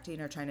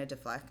distracting or trying to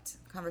deflect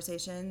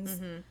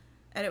conversations.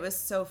 And it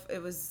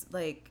was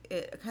like,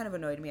 it kind of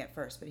annoyed me at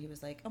first. But he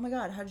was like, oh, my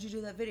God, how did you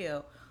do that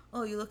video?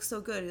 Oh, you look so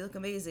good. You look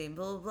amazing.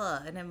 Blah, blah,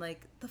 blah. And I'm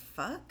like, the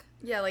fuck?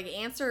 Yeah, like,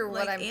 answer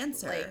what I'm...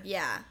 answer. Like,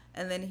 yeah.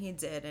 And then he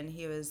did. And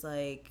he was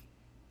like,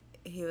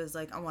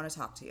 I want to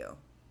talk to you.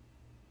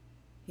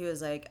 He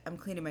was like, I'm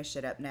cleaning my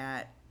shit up,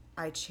 Nat.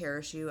 I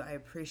cherish you. I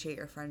appreciate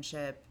your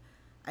friendship.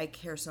 I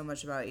care so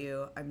much about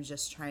you. I'm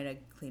just trying to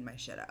clean my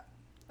shit up.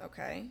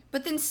 Okay.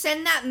 But then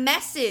send that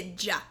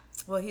message.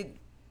 Well, he...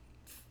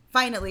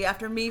 Finally,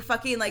 after me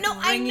fucking, like,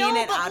 wringing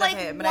it out like, of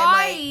him. And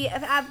why?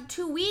 I'm like... After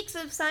 2 weeks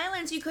of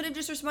silence, you could have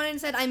just responded and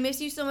said, I miss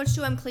you so much,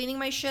 too. I'm cleaning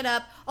my shit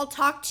up. I'll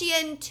talk to you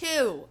in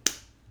 2.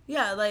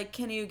 Yeah, like,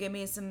 can you give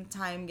me some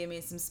time, give me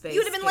some space?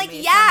 You would have been like,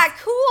 yeah,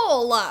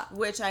 cool.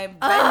 Which I've been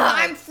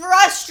I'm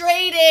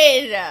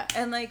frustrated.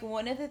 And, like,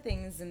 one of the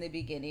things in the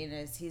beginning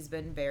is he's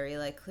been very,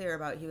 like, clear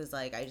about, he was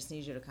like, I just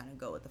need you to kind of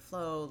go with the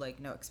flow, like,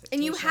 no expectations.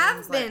 And you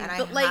have been, and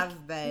but, I like,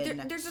 have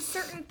been. There's a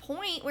certain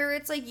point where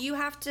it's like, you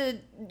have to,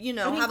 you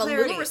know, have clarity.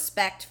 a little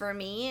respect for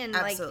me and,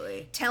 Absolutely.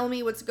 like, tell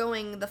me what's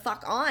going the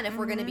fuck on if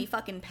we're going to be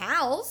fucking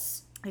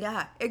pals.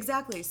 Yeah,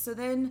 exactly. So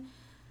then...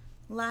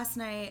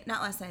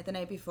 the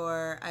night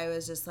before, I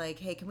was just like,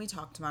 hey, can we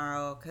talk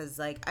tomorrow? Because,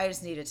 like, I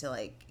just needed to,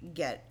 like,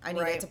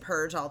 needed to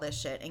purge all this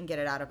shit and get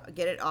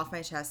it off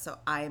my chest so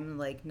I'm,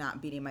 like,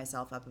 not beating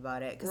myself up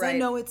about it. Because I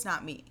know it's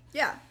not me.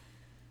 Yeah.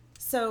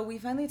 So we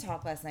finally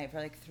talked last night for,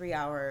 like, 3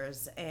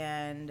 hours.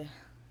 And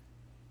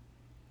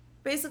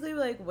basically,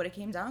 like, what it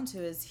came down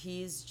to is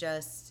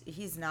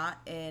he's not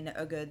in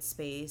a good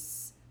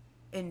space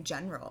in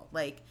general.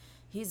 Like...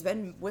 He's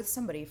been with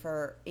somebody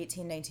for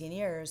 18, 19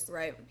 years.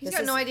 Right. He's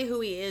got no idea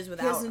who he is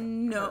without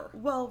her.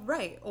 Well,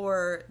 right.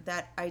 Or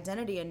that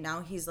identity, and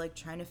now he's, like,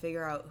 trying to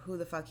figure out who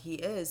the fuck he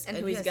is. And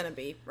who he's going to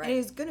be, right? And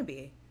he's going to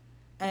be.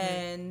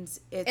 And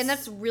it's... And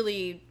that's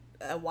really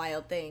a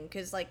wild thing,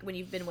 because, like, when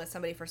you've been with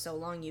somebody for so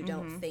long, you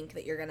don't think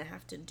that you're going to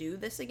have to do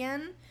this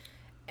again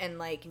and,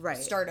 like,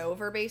 start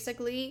over,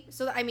 basically.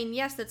 So, I mean,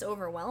 yes, that's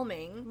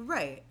overwhelming.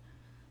 Right.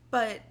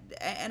 But,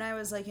 and I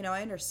was like, you know,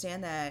 I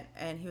understand that.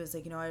 And he was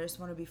like, you know, I just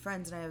want to be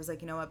friends. And I was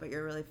like, you know what, but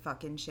you're a really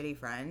fucking shitty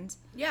friend.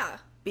 Yeah.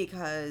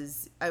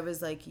 Because I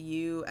was like,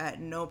 you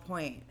at no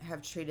point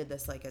have treated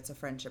this like it's a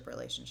friendship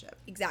relationship.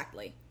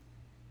 Exactly.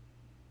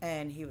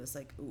 And he was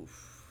like,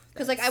 oof.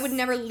 Because, like, I would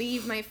never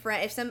leave my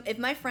friend. If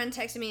my friend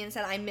texted me and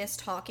said, I miss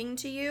talking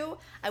to you,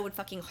 I would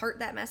fucking heart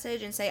that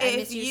message and say, I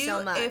miss you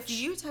so much. If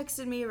you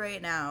texted me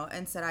right now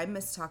and said, I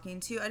miss talking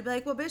to you, I'd be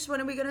like, well, bitch,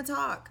 when are we going to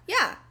talk?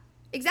 Yeah.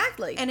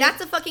 Exactly. And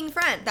that's a fucking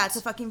friend. That's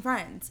a fucking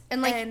friend.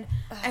 And, like...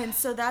 And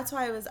so that's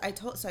why I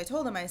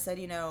told him, I said,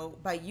 you know,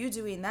 by you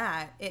doing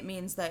that, it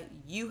means that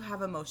you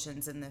have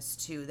emotions in this,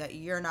 too, that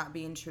you're not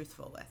being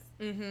truthful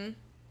with. Mm-hmm.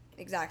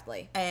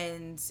 Exactly.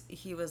 And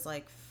he was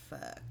like,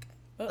 fuck.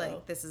 Uh-oh.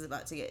 Like, this is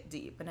about to get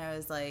deep. And I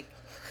was like...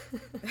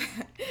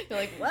 You're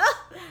like, well...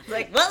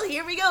 Like, well,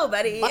 here we go,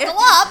 buddy. Buckle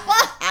up!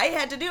 I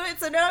had to do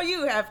it, so now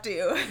you have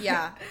to.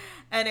 Yeah.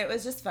 And it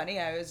was just funny.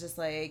 I was just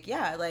like,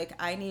 yeah, like,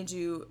 I need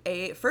you,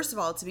 first of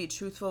all, to be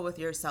truthful with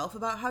yourself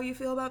about how you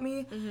feel about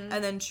me,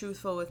 and then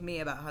truthful with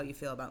me about how you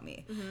feel about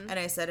me. And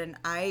I said,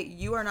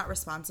 you are not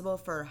responsible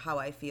for how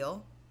I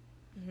feel.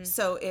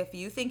 So if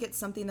you think it's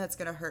something that's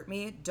going to hurt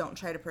me, don't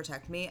try to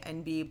protect me,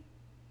 and be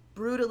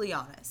brutally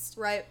honest.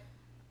 Right.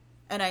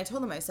 And I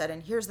told him, I said,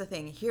 and here's the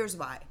thing, here's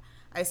why.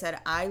 I said,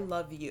 I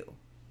love you.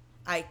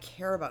 I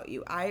care about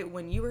you.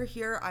 When you were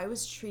here, I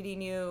was treating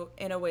you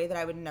in a way that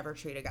I would never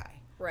treat a guy.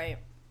 Right.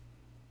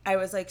 I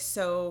was like,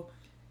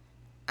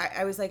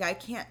 I was like, I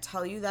can't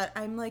tell you that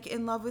I'm, like,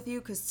 in love with you,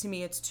 because to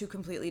me it's two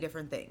completely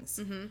different things.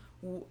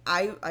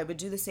 I would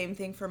do the same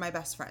thing for my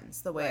best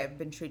friends, the way I've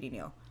been treating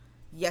you.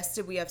 Yes,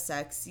 did we have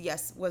sex?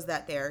 Yes. Was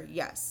that there?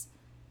 Yes.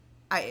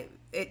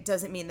 it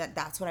doesn't mean that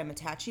that's what I'm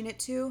attaching it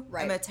to.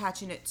 Right. I'm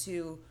attaching it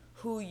to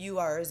who you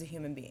are as a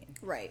human being.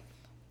 Right.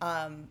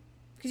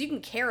 Because you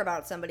can care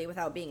about somebody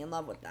without being in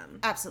love with them.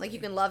 Absolutely. Like,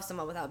 you can love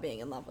someone without being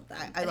in love with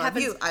them. I love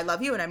you. I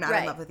love you, and I'm not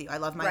in love with you. I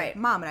love my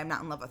mom, and I'm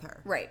not in love with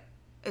her. Right.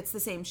 It's the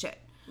same shit.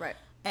 Right.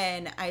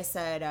 And I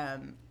said,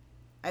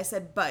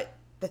 but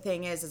the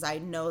thing is I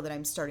know that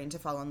I'm starting to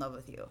fall in love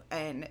with you.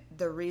 And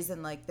the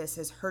reason, like, this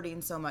is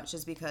hurting so much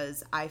is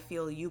because I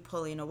feel you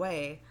pulling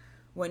away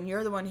when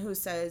you're the one who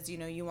says, you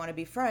know, you want to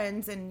be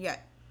friends, and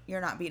yet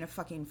you're not being a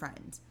fucking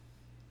friend.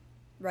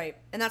 Right.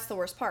 And that's the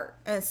worst part.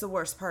 And it's the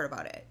worst part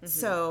about it. Mm-hmm.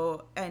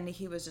 So, and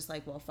he was just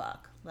like, well,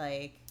 fuck.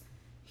 Like,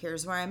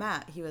 here's where I'm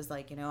at. He was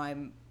like, you know,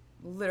 I'm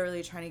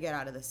literally trying to get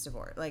out of this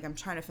divorce. Like, I'm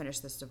trying to finish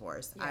this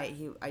divorce.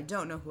 Yeah. I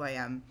don't know who I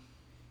am.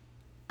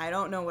 I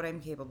don't know what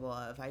I'm capable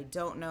of. I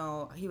don't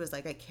know. He was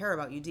like, I care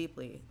about you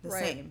deeply. The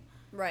same.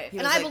 Right.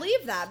 And I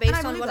believe that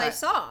based on what I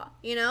saw,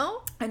 you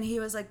know? And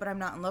he was like, but I'm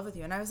not in love with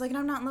you. And I was like, and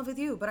I'm not in love with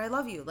you, but I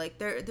love you. Like,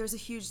 there's a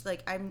huge,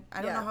 like, I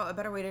don't know how a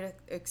better way to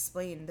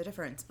explain the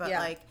difference. But,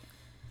 like,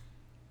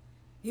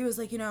 he was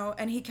like, you know,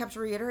 and he kept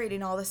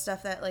reiterating all the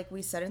stuff that, like,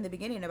 we said in the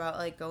beginning about,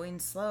 like, going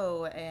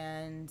slow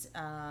and,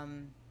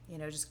 you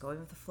know, just going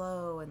with the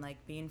flow and,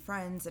 like, being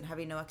friends and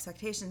having no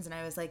expectations. And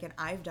I was like, and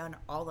I've done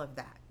all of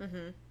that.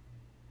 Mm-hmm.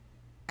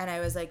 And I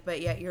was like,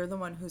 but yet you're the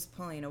one who's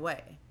pulling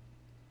away.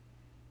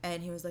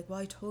 And he was like, well,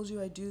 I told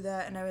you I'd do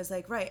that. And I was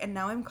like, right. And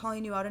now I'm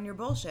calling you out on your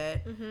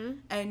bullshit. Mm-hmm.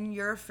 And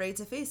you're afraid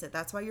to face it.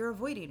 That's why you're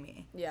avoiding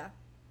me. Yeah.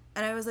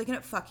 And I was like, and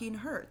it fucking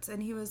hurts.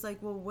 And he was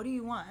like, well, what do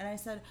you want? And I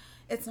said,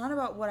 it's not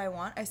about what I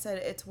want. I said,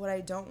 it's what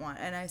I don't want.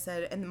 And I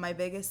said, and my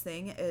biggest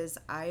thing is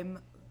I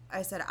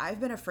said, I've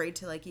been afraid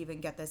to, like,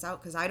 even get this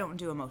out because I don't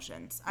do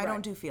emotions. I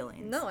don't do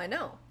feelings. No, I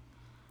know.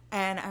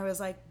 And I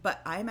was like,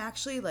 but I'm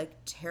actually, like,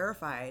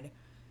 terrified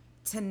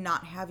to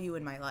not have you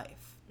in my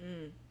life.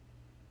 Mm.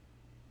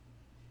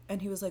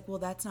 And he was like, well,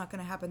 that's not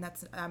going to happen.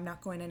 I'm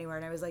not going anywhere.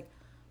 And I was like,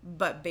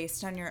 but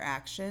based on your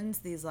actions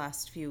these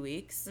last few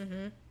weeks,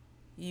 mm-hmm.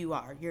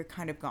 You're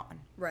kind of gone.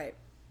 Right.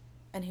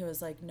 And he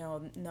was like,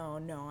 no,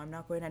 I'm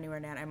not going anywhere,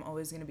 Nat. I'm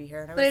always going to be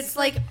here. And I but was it's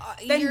like,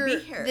 then be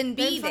here. Then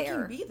be then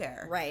there. Fucking be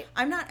there. Right.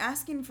 I'm not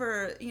asking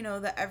for, you know,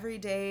 the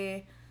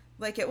everyday,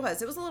 like it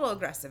was. It was a little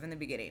aggressive in the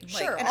beginning.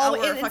 Sure. Like an hour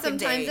and fucking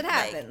sometimes day. It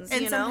happens. Like,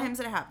 and you know? sometimes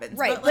it happens.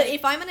 Right. But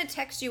if I'm going to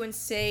text you and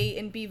say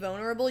and be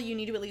vulnerable, you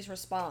need to at least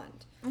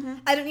respond. Mm-hmm.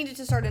 I don't need it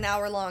to start an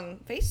hour-long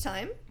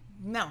FaceTime.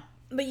 No.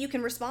 But you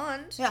can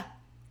respond. Yeah.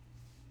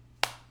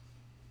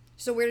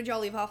 So where did y'all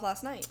leave off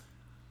last night?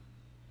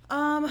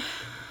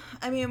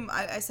 I mean,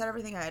 I said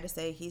everything I had to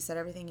say. He said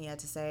everything he had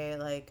to say.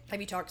 Like, have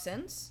you talked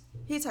since?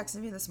 He texted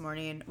me this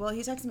morning. Well,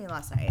 he texted me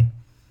last night.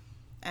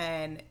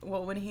 And,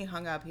 well, when he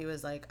hung up, he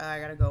was like, oh,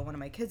 I gotta go. One of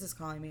my kids is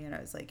calling me. And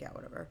I was like, yeah,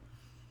 whatever.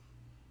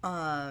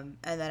 And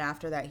then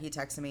after that, he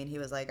texted me and he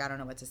was like, I don't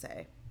know what to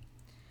say.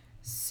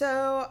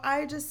 So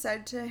I just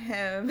said to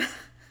him,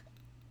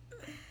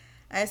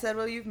 I said,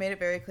 well, you've made it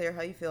very clear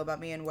how you feel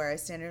about me and where I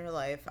stand in your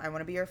life. I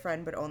want to be your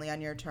friend, but only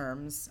on your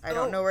terms. I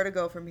don't know where to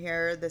go from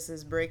here. This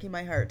is breaking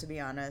my heart, to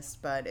be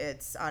honest, but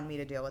it's on me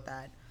to deal with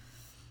that.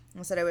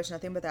 I said, I wish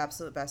nothing but the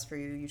absolute best for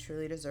you. You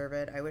truly deserve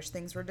it. I wish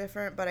things were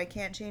different, but I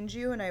can't change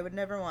you, and I would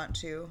never want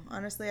to.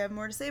 Honestly, I have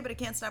more to say, but I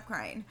can't stop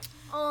crying.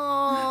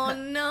 Oh,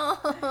 no.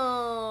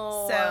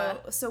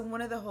 So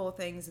one of the whole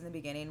things in the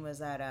beginning was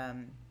that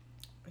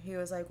he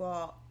was like,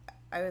 well,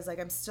 I was like,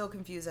 I'm still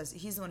confused.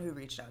 He's the one who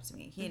reached out to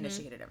me. He mm-hmm.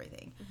 initiated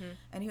everything. Mm-hmm.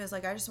 And he was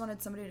like, I just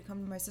wanted somebody to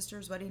come to my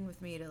sister's wedding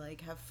with me to, like,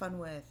 have fun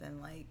with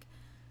and, like,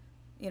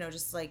 you know,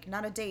 just, like,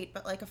 not a date,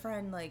 but, like, a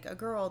friend, like, a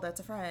girl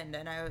that's a friend.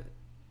 And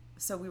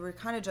so we were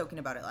kind of joking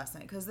about it last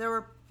night because there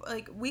were,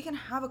 like, we can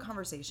have a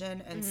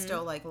conversation and mm-hmm.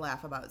 still, like,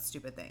 laugh about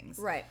stupid things.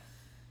 Right.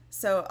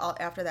 So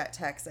after that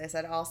text, I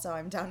said, also,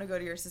 I'm down to go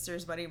to your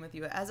sister's wedding with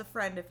you as a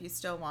friend if you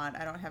still want.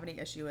 I don't have any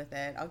issue with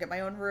it. I'll get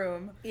my own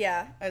room.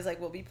 Yeah. I was like,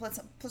 we'll be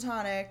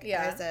platonic.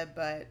 Yeah. I said,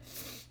 but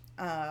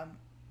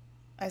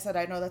I said,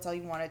 I know that's all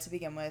you wanted to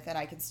begin with, and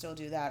I can still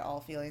do that,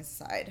 all feelings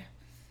aside.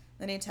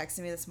 Then he texted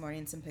me this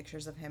morning some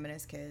pictures of him and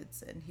his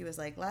kids, and he was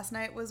like, last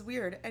night was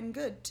weird and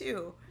good,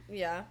 too.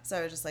 Yeah. So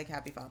I was just like,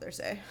 happy Father's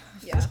Day.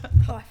 Yeah.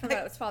 Oh, I forgot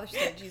it was Father's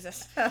Day,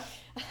 Jesus.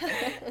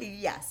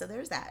 Yeah, so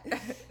there's that.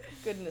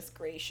 Goodness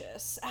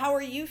gracious. How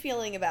are you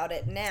feeling about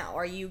it now?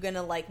 Are you going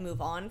to, like, move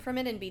on from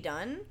it and be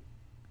done?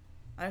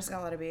 I just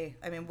gotta let it be.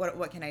 I mean,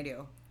 what can I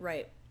do?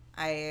 Right.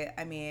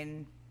 I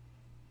mean,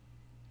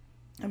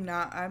 I'm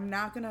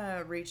not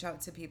gonna reach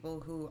out to people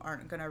who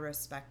aren't gonna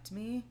respect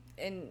me.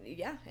 And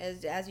yeah,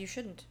 as you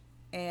shouldn't.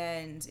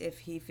 And if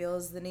he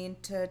feels the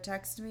need to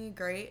text me,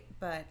 great.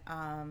 But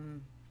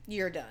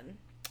you're done.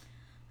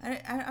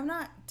 I'm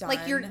not done.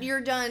 Like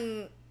you're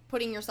done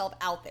putting yourself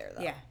out there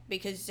though. Yeah.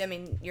 Because I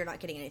mean, you're not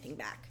getting anything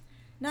back.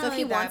 Not so if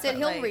he wants it,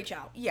 he'll like, reach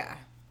out. Yeah.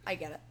 I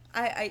get it.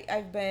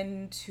 I've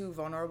been too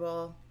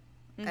vulnerable.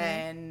 Mm-hmm.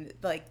 And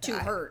like too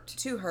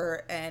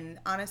hurt, and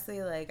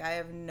honestly, like I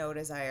have no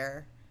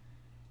desire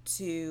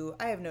to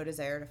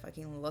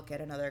fucking look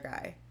at another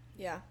guy.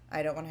 Yeah.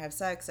 I don't want to have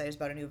sex. I just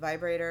bought a new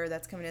vibrator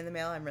that's coming in the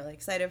mail. I'm really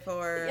excited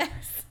for. Yes.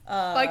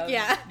 Fuck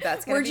yeah.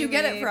 That's Where'd you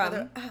get it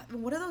from?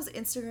 What are those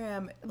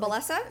Instagram?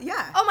 Bellesa?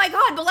 Yeah. Oh my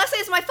god, Bellesa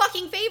is my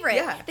fucking favorite.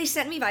 Yeah. They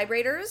sent me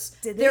vibrators.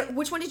 Did they?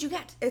 Which one did you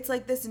get? It's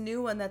like this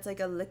new one that's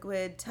like a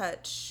liquid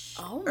touch.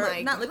 Oh my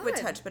god. Not liquid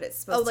touch, but it's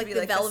supposed to be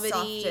like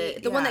velvety,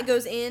 the one that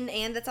goes in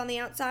and that's on the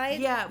outside?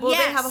 Yeah. Well, they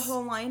have a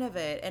whole line of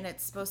it, and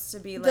it's supposed to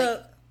be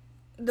like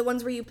the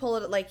ones where you pull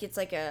it like it's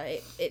like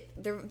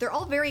they're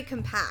all very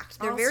compact.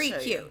 They're very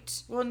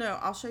cute. Well, no,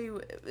 I'll show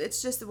you.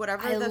 It's just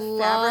whatever the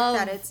fabric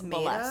that it's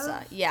made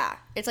Bellesa. of. Yeah,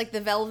 it's like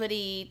the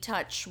velvety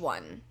touch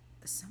one.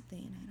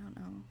 Something I don't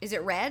know. Is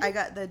it red? I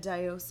got the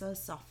Diosa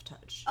Soft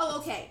Touch. Oh,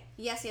 okay.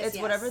 Yes. It's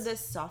whatever this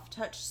soft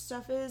touch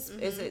stuff is. Mm-hmm.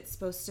 Is it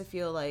supposed to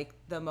feel like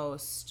the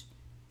most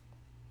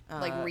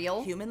like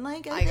real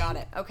human-like? I got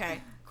it.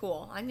 Okay.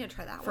 Cool. I'm gonna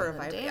try that for one.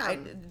 For a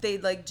vibrator. They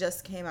like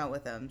just came out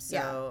with them,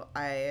 so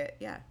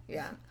yeah.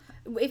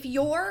 If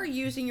you're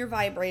using your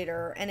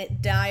vibrator and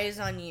it dies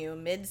on you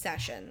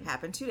mid-session,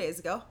 happened 2 days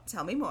ago.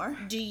 Tell me more.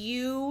 Do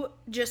you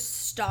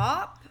just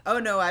stop? Oh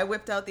no, I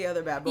whipped out the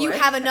other bad boy. You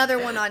have another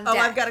one on deck. Oh,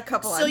 I've got a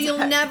couple on deck. So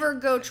you'll never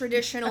go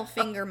traditional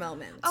finger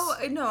moments. Oh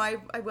no, I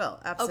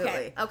will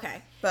absolutely.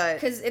 Okay. But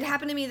because it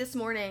happened to me this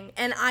morning,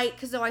 and I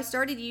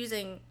started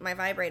using my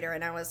vibrator,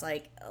 and I was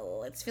like,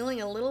 oh, it's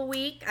feeling a little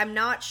weak. I'm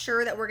not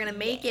sure that we're gonna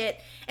make it,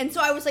 and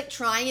so I was like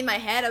trying in my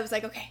head. I was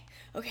like, okay,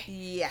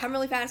 yeah, come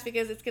really fast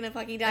because it's gonna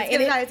fucking die. It's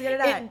gonna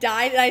die. It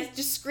died, and I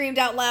just screamed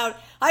out loud,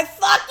 I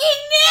fucking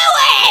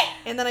knew it!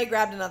 And then I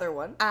grabbed another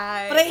one. But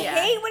I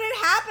hate when it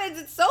happens.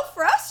 It's so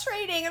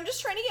frustrating. I'm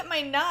just trying to get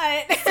my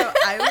nut. So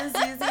I was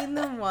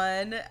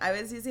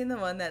using the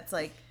one that's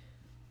like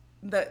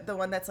the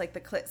one that's like the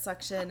clit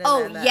suction.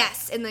 And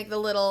yes, and like the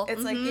little.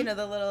 It's like, you know,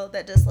 the little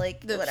that just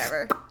like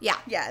whatever. Yeah,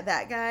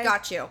 that guy.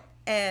 Got you.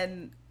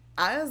 And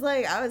I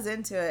was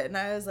into it, and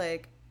I was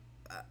like,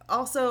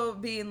 also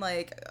being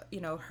like,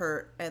 you know,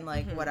 hurt and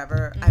like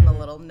whatever. I'm a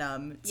little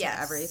numb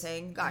to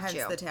everything. Got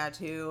you. Hence the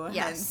tattoo.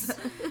 Yes.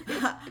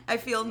 Hence, I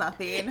feel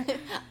nothing.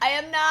 I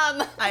am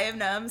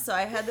numb. So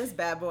I had this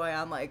bad boy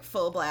on like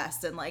full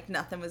blast, and like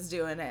nothing was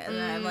doing it. And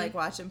then I'm like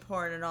watching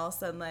porn, and all of a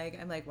sudden like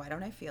I'm like, why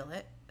don't I feel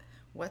it?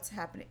 What's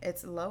happening?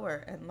 It's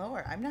lower and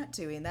lower. I'm not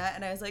doing that.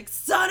 And I was like,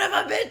 son of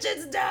a bitch,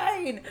 it's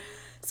dying.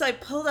 So I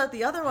pulled out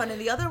the other one, and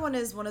the other one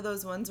is one of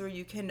those ones where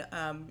you can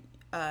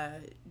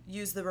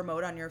use the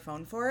remote on your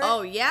phone for it.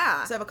 Oh,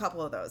 yeah. So I have a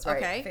couple of those, right?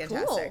 Okay,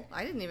 fantastic. cool.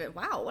 I didn't even,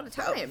 wow, what a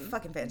time. Oh,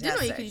 fucking fantastic. Didn't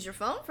know you could use your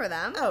phone for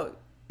them. Oh,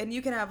 and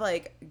you can have,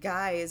 like,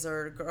 guys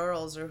or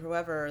girls or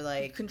whoever,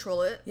 like...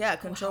 Control it? Yeah,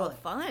 control it.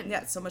 Fun.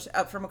 Yeah, so much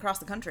from across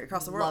the country,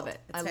 across the world. Love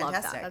it. It's love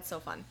fantastic. that. That's so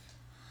fun.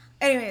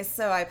 Anyways,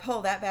 so I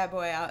pull that bad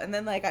boy out, and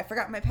then, like, I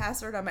forgot my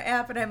password on my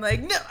app, and I'm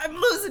like, no, I'm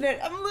losing it.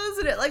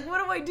 Like,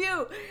 what do I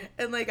do?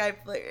 And, like, I,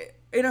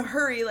 like, in a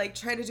hurry, like,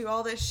 trying to do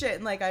all this shit,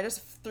 and, like, I just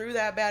threw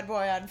that bad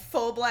boy on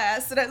full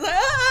blast, and I was like,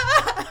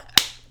 ah!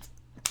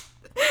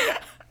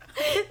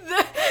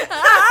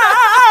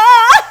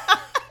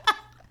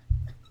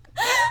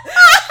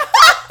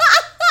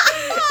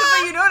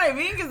 But you know what I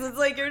mean? Because it's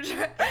like you're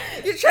trying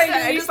to.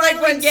 I just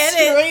like went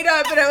straight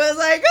up, and I was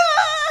like,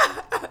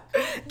 ah!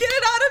 Get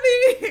it out of me!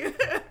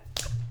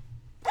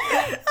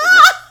 I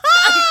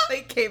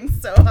like came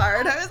so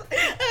hard. I was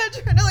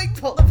trying to like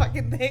pull the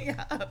fucking thing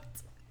out.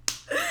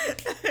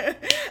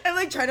 I'm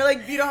like trying to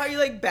like, you know how you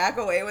like back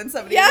away when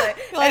somebody's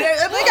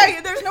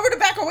there's nowhere to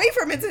back away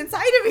from. It's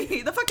inside of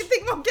me. The fucking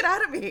thing won't get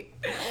out of me.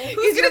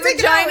 He's gonna take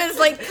vagina's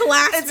like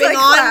clasping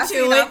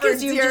onto it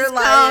because you just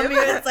come.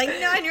 It's like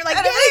no, and you're like,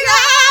 get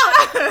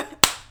it out.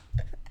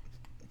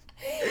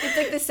 It's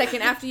like the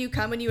second after you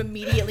come and you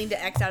immediately need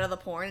to X out of the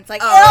porn. It's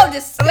like,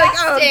 disgusting. Like,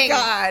 oh,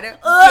 God.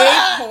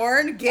 Gay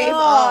porn?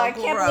 I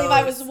can't believe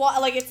I was,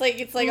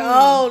 it's like,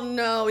 oh,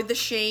 no. The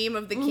shame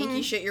of the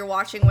kinky shit you're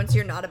watching once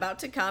you're not about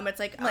to come. It's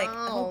like,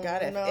 oh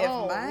God, if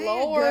my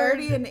Lord.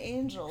 guardian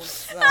angels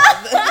saw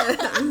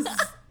this.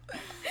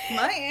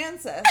 My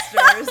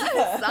ancestors.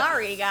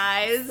 Sorry,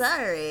 guys.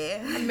 Sorry.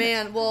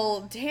 Man,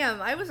 well,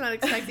 damn. I was not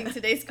expecting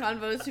today's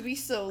convos to be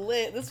so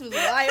lit. This was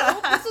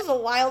wild. This was a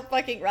wild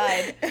fucking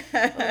ride.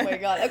 Oh, my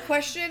God. A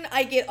question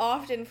I get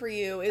often for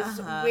you is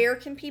where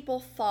can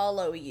people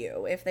follow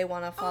you if they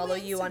want to follow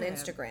you on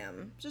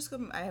Instagram? Just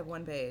go. I have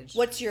one page.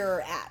 What's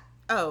your @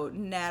 Oh,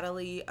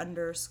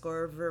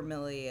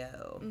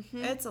 Natalie_Vermilio.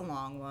 Mm-hmm. It's a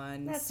long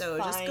one. That's so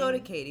fine. Just go to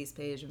Katie's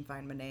page and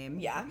find my name.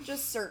 Yeah,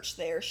 just search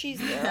there. She's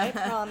there, I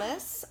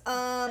promise.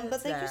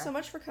 But thank you so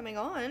much for coming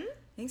on.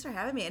 Thanks for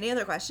having me. Any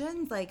other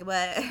questions? Like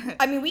what?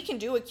 I mean, we can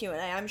do a Q&A.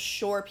 I'm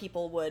sure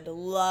people would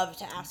love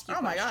to ask you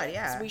questions. My God,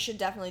 yeah. We should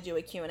definitely do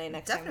a Q&A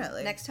next time.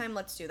 Definitely. Next time,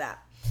 let's do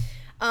that.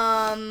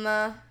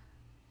 But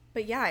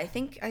yeah, I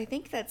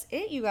think that's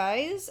it, you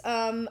guys.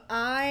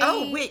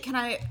 Oh, wait, can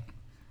I...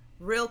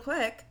 Real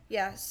quick.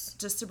 Yes.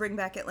 Just to bring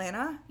back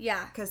Atlanta?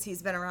 Yeah. Because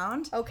he's been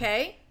around?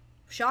 Okay.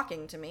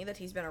 Shocking to me that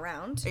he's been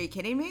around. Are you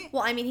kidding me?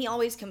 Well, I mean, he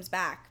always comes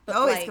back. But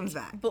always comes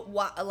back. But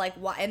why?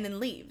 And then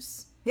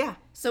leaves. Yeah.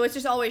 So it's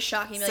just always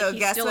shocking. Like,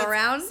 he's still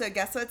around? So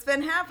guess what's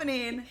been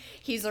happening?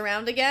 He's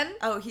around again?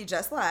 Oh, he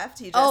just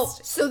left.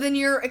 So then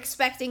you're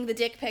expecting the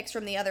dick pics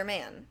from the other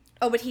man.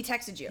 Oh, but he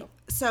texted you.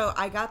 So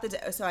I got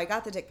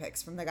the dick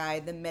pics from the guy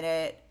the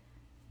minute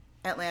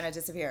Atlanta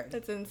disappeared.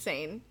 That's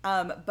insane.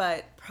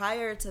 But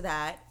prior to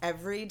that,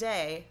 every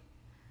day,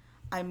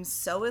 I'm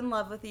so in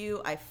love with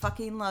you. I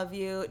fucking love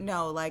you.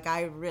 No, like,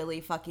 I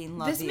really fucking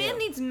love you. This man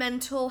needs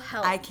mental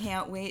help. I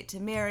can't wait to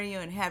marry you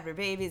and have your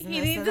babies and he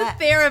this and that.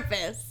 He needs a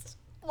therapist.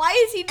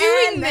 Why is he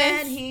doing and this? And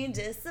then he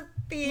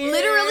disappeared.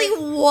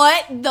 Literally,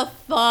 what the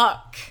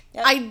fuck?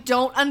 Yep. I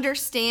don't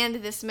understand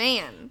this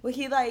man. Well,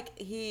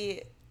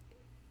 he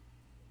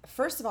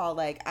first of all,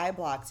 like, I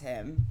blocked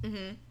him.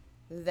 Mm-hmm.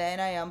 Then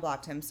I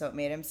unblocked him, so it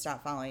made him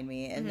stop following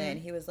me. And then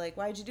he was like,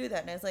 "Why'd you do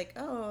that?" And I was like,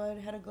 "Oh, I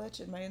had a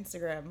glitch in my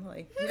Instagram."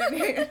 Like, you don't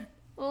need,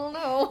 oh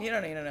no, you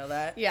don't need to know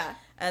that. Yeah.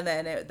 And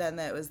then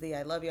it was the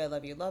 "I love you, I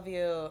love you, love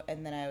you,"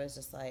 and then I was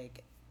just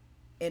like,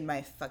 in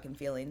my fucking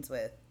feelings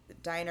with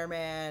Diner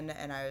Man,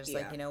 and I was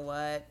like, you know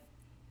what,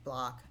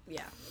 block.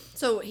 Yeah.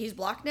 So he's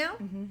blocked now.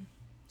 Mm-hmm.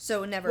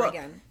 So never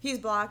again. He's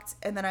blocked,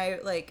 and then I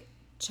like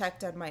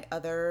checked on my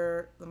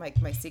other, like,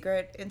 my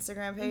secret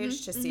Instagram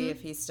page to see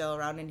if he's still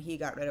around, and he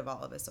got rid of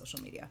all of his social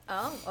media.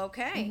 Oh,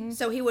 okay. Mm-hmm.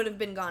 So he would have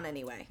been gone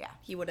anyway. Yeah.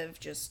 He would have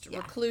just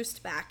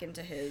reclused back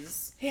into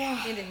his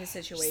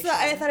situation. So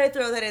I thought I'd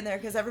throw that in there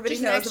because everybody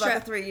just knows about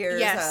the 3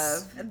 years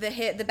of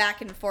the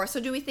back and forth. So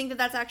do we think that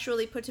that's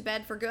actually put to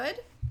bed for good?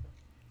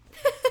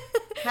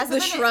 The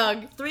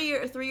shrug.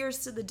 3 years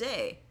to the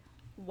day.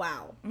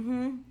 Wow.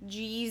 Mm-hmm.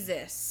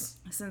 Jesus.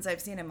 Since I've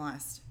seen him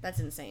last. That's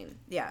insane.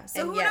 Yeah.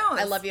 So and who yet, knows?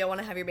 I love you. I want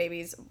to have your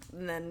babies,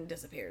 and then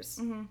disappears.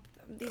 Mm-hmm.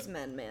 These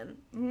men, man.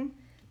 Mm-hmm.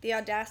 The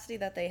audacity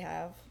that they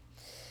have.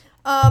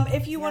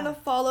 If you want to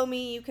follow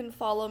me, you can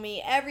follow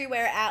me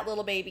everywhere at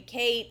Little Baby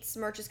Kate's.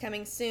 Merch is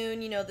coming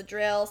soon. You know the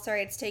drill.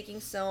 Sorry it's taking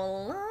so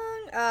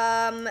long. Did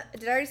I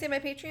already say my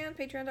Patreon?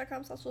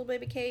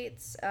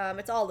 Patreon.com/LittleBabyKates.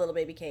 It's all Little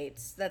Baby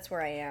Kate's. That's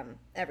where I am.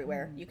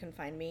 Everywhere. You can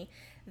find me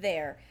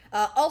there.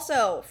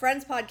 Also,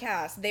 Friends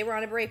Podcast. They were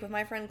on a break with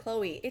my friend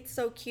Chloe. It's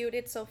so cute.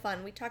 It's so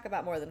fun. We talk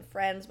about more than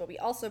friends, but we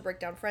also break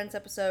down Friends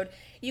episode.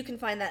 You can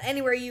find that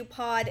anywhere you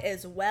pod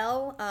as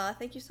well.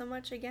 Thank you so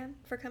much again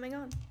for coming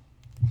on.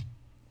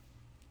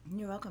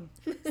 You're welcome.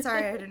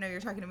 Sorry, I didn't know you were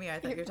talking to me. I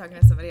thought you were talking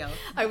to somebody else.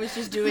 I was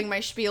just doing my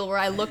spiel where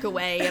I look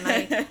away and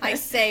I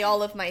say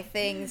all of my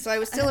things. So I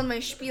was still in my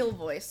spiel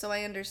voice, so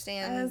I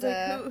understand. I was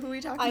like, who are we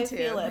talking to? I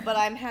feel it, but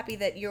I'm happy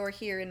that you're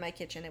here in my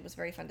kitchen. It was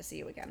very fun to see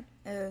you again.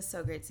 It was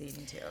so great seeing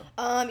you too.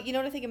 You know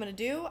what I think I'm going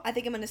to do? I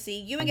think I'm going to see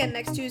you again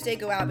next Tuesday.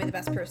 Go out and be the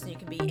best person you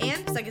can be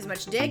and suck as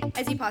much dick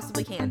as you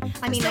possibly can.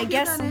 I mean, I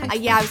guess, I was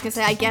going to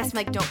say, I guess,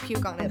 like, don't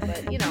puke on it,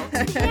 but, you know,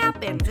 it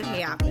happens. It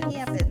happens. It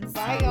happens.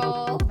 Bye,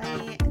 y'all.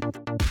 Bye.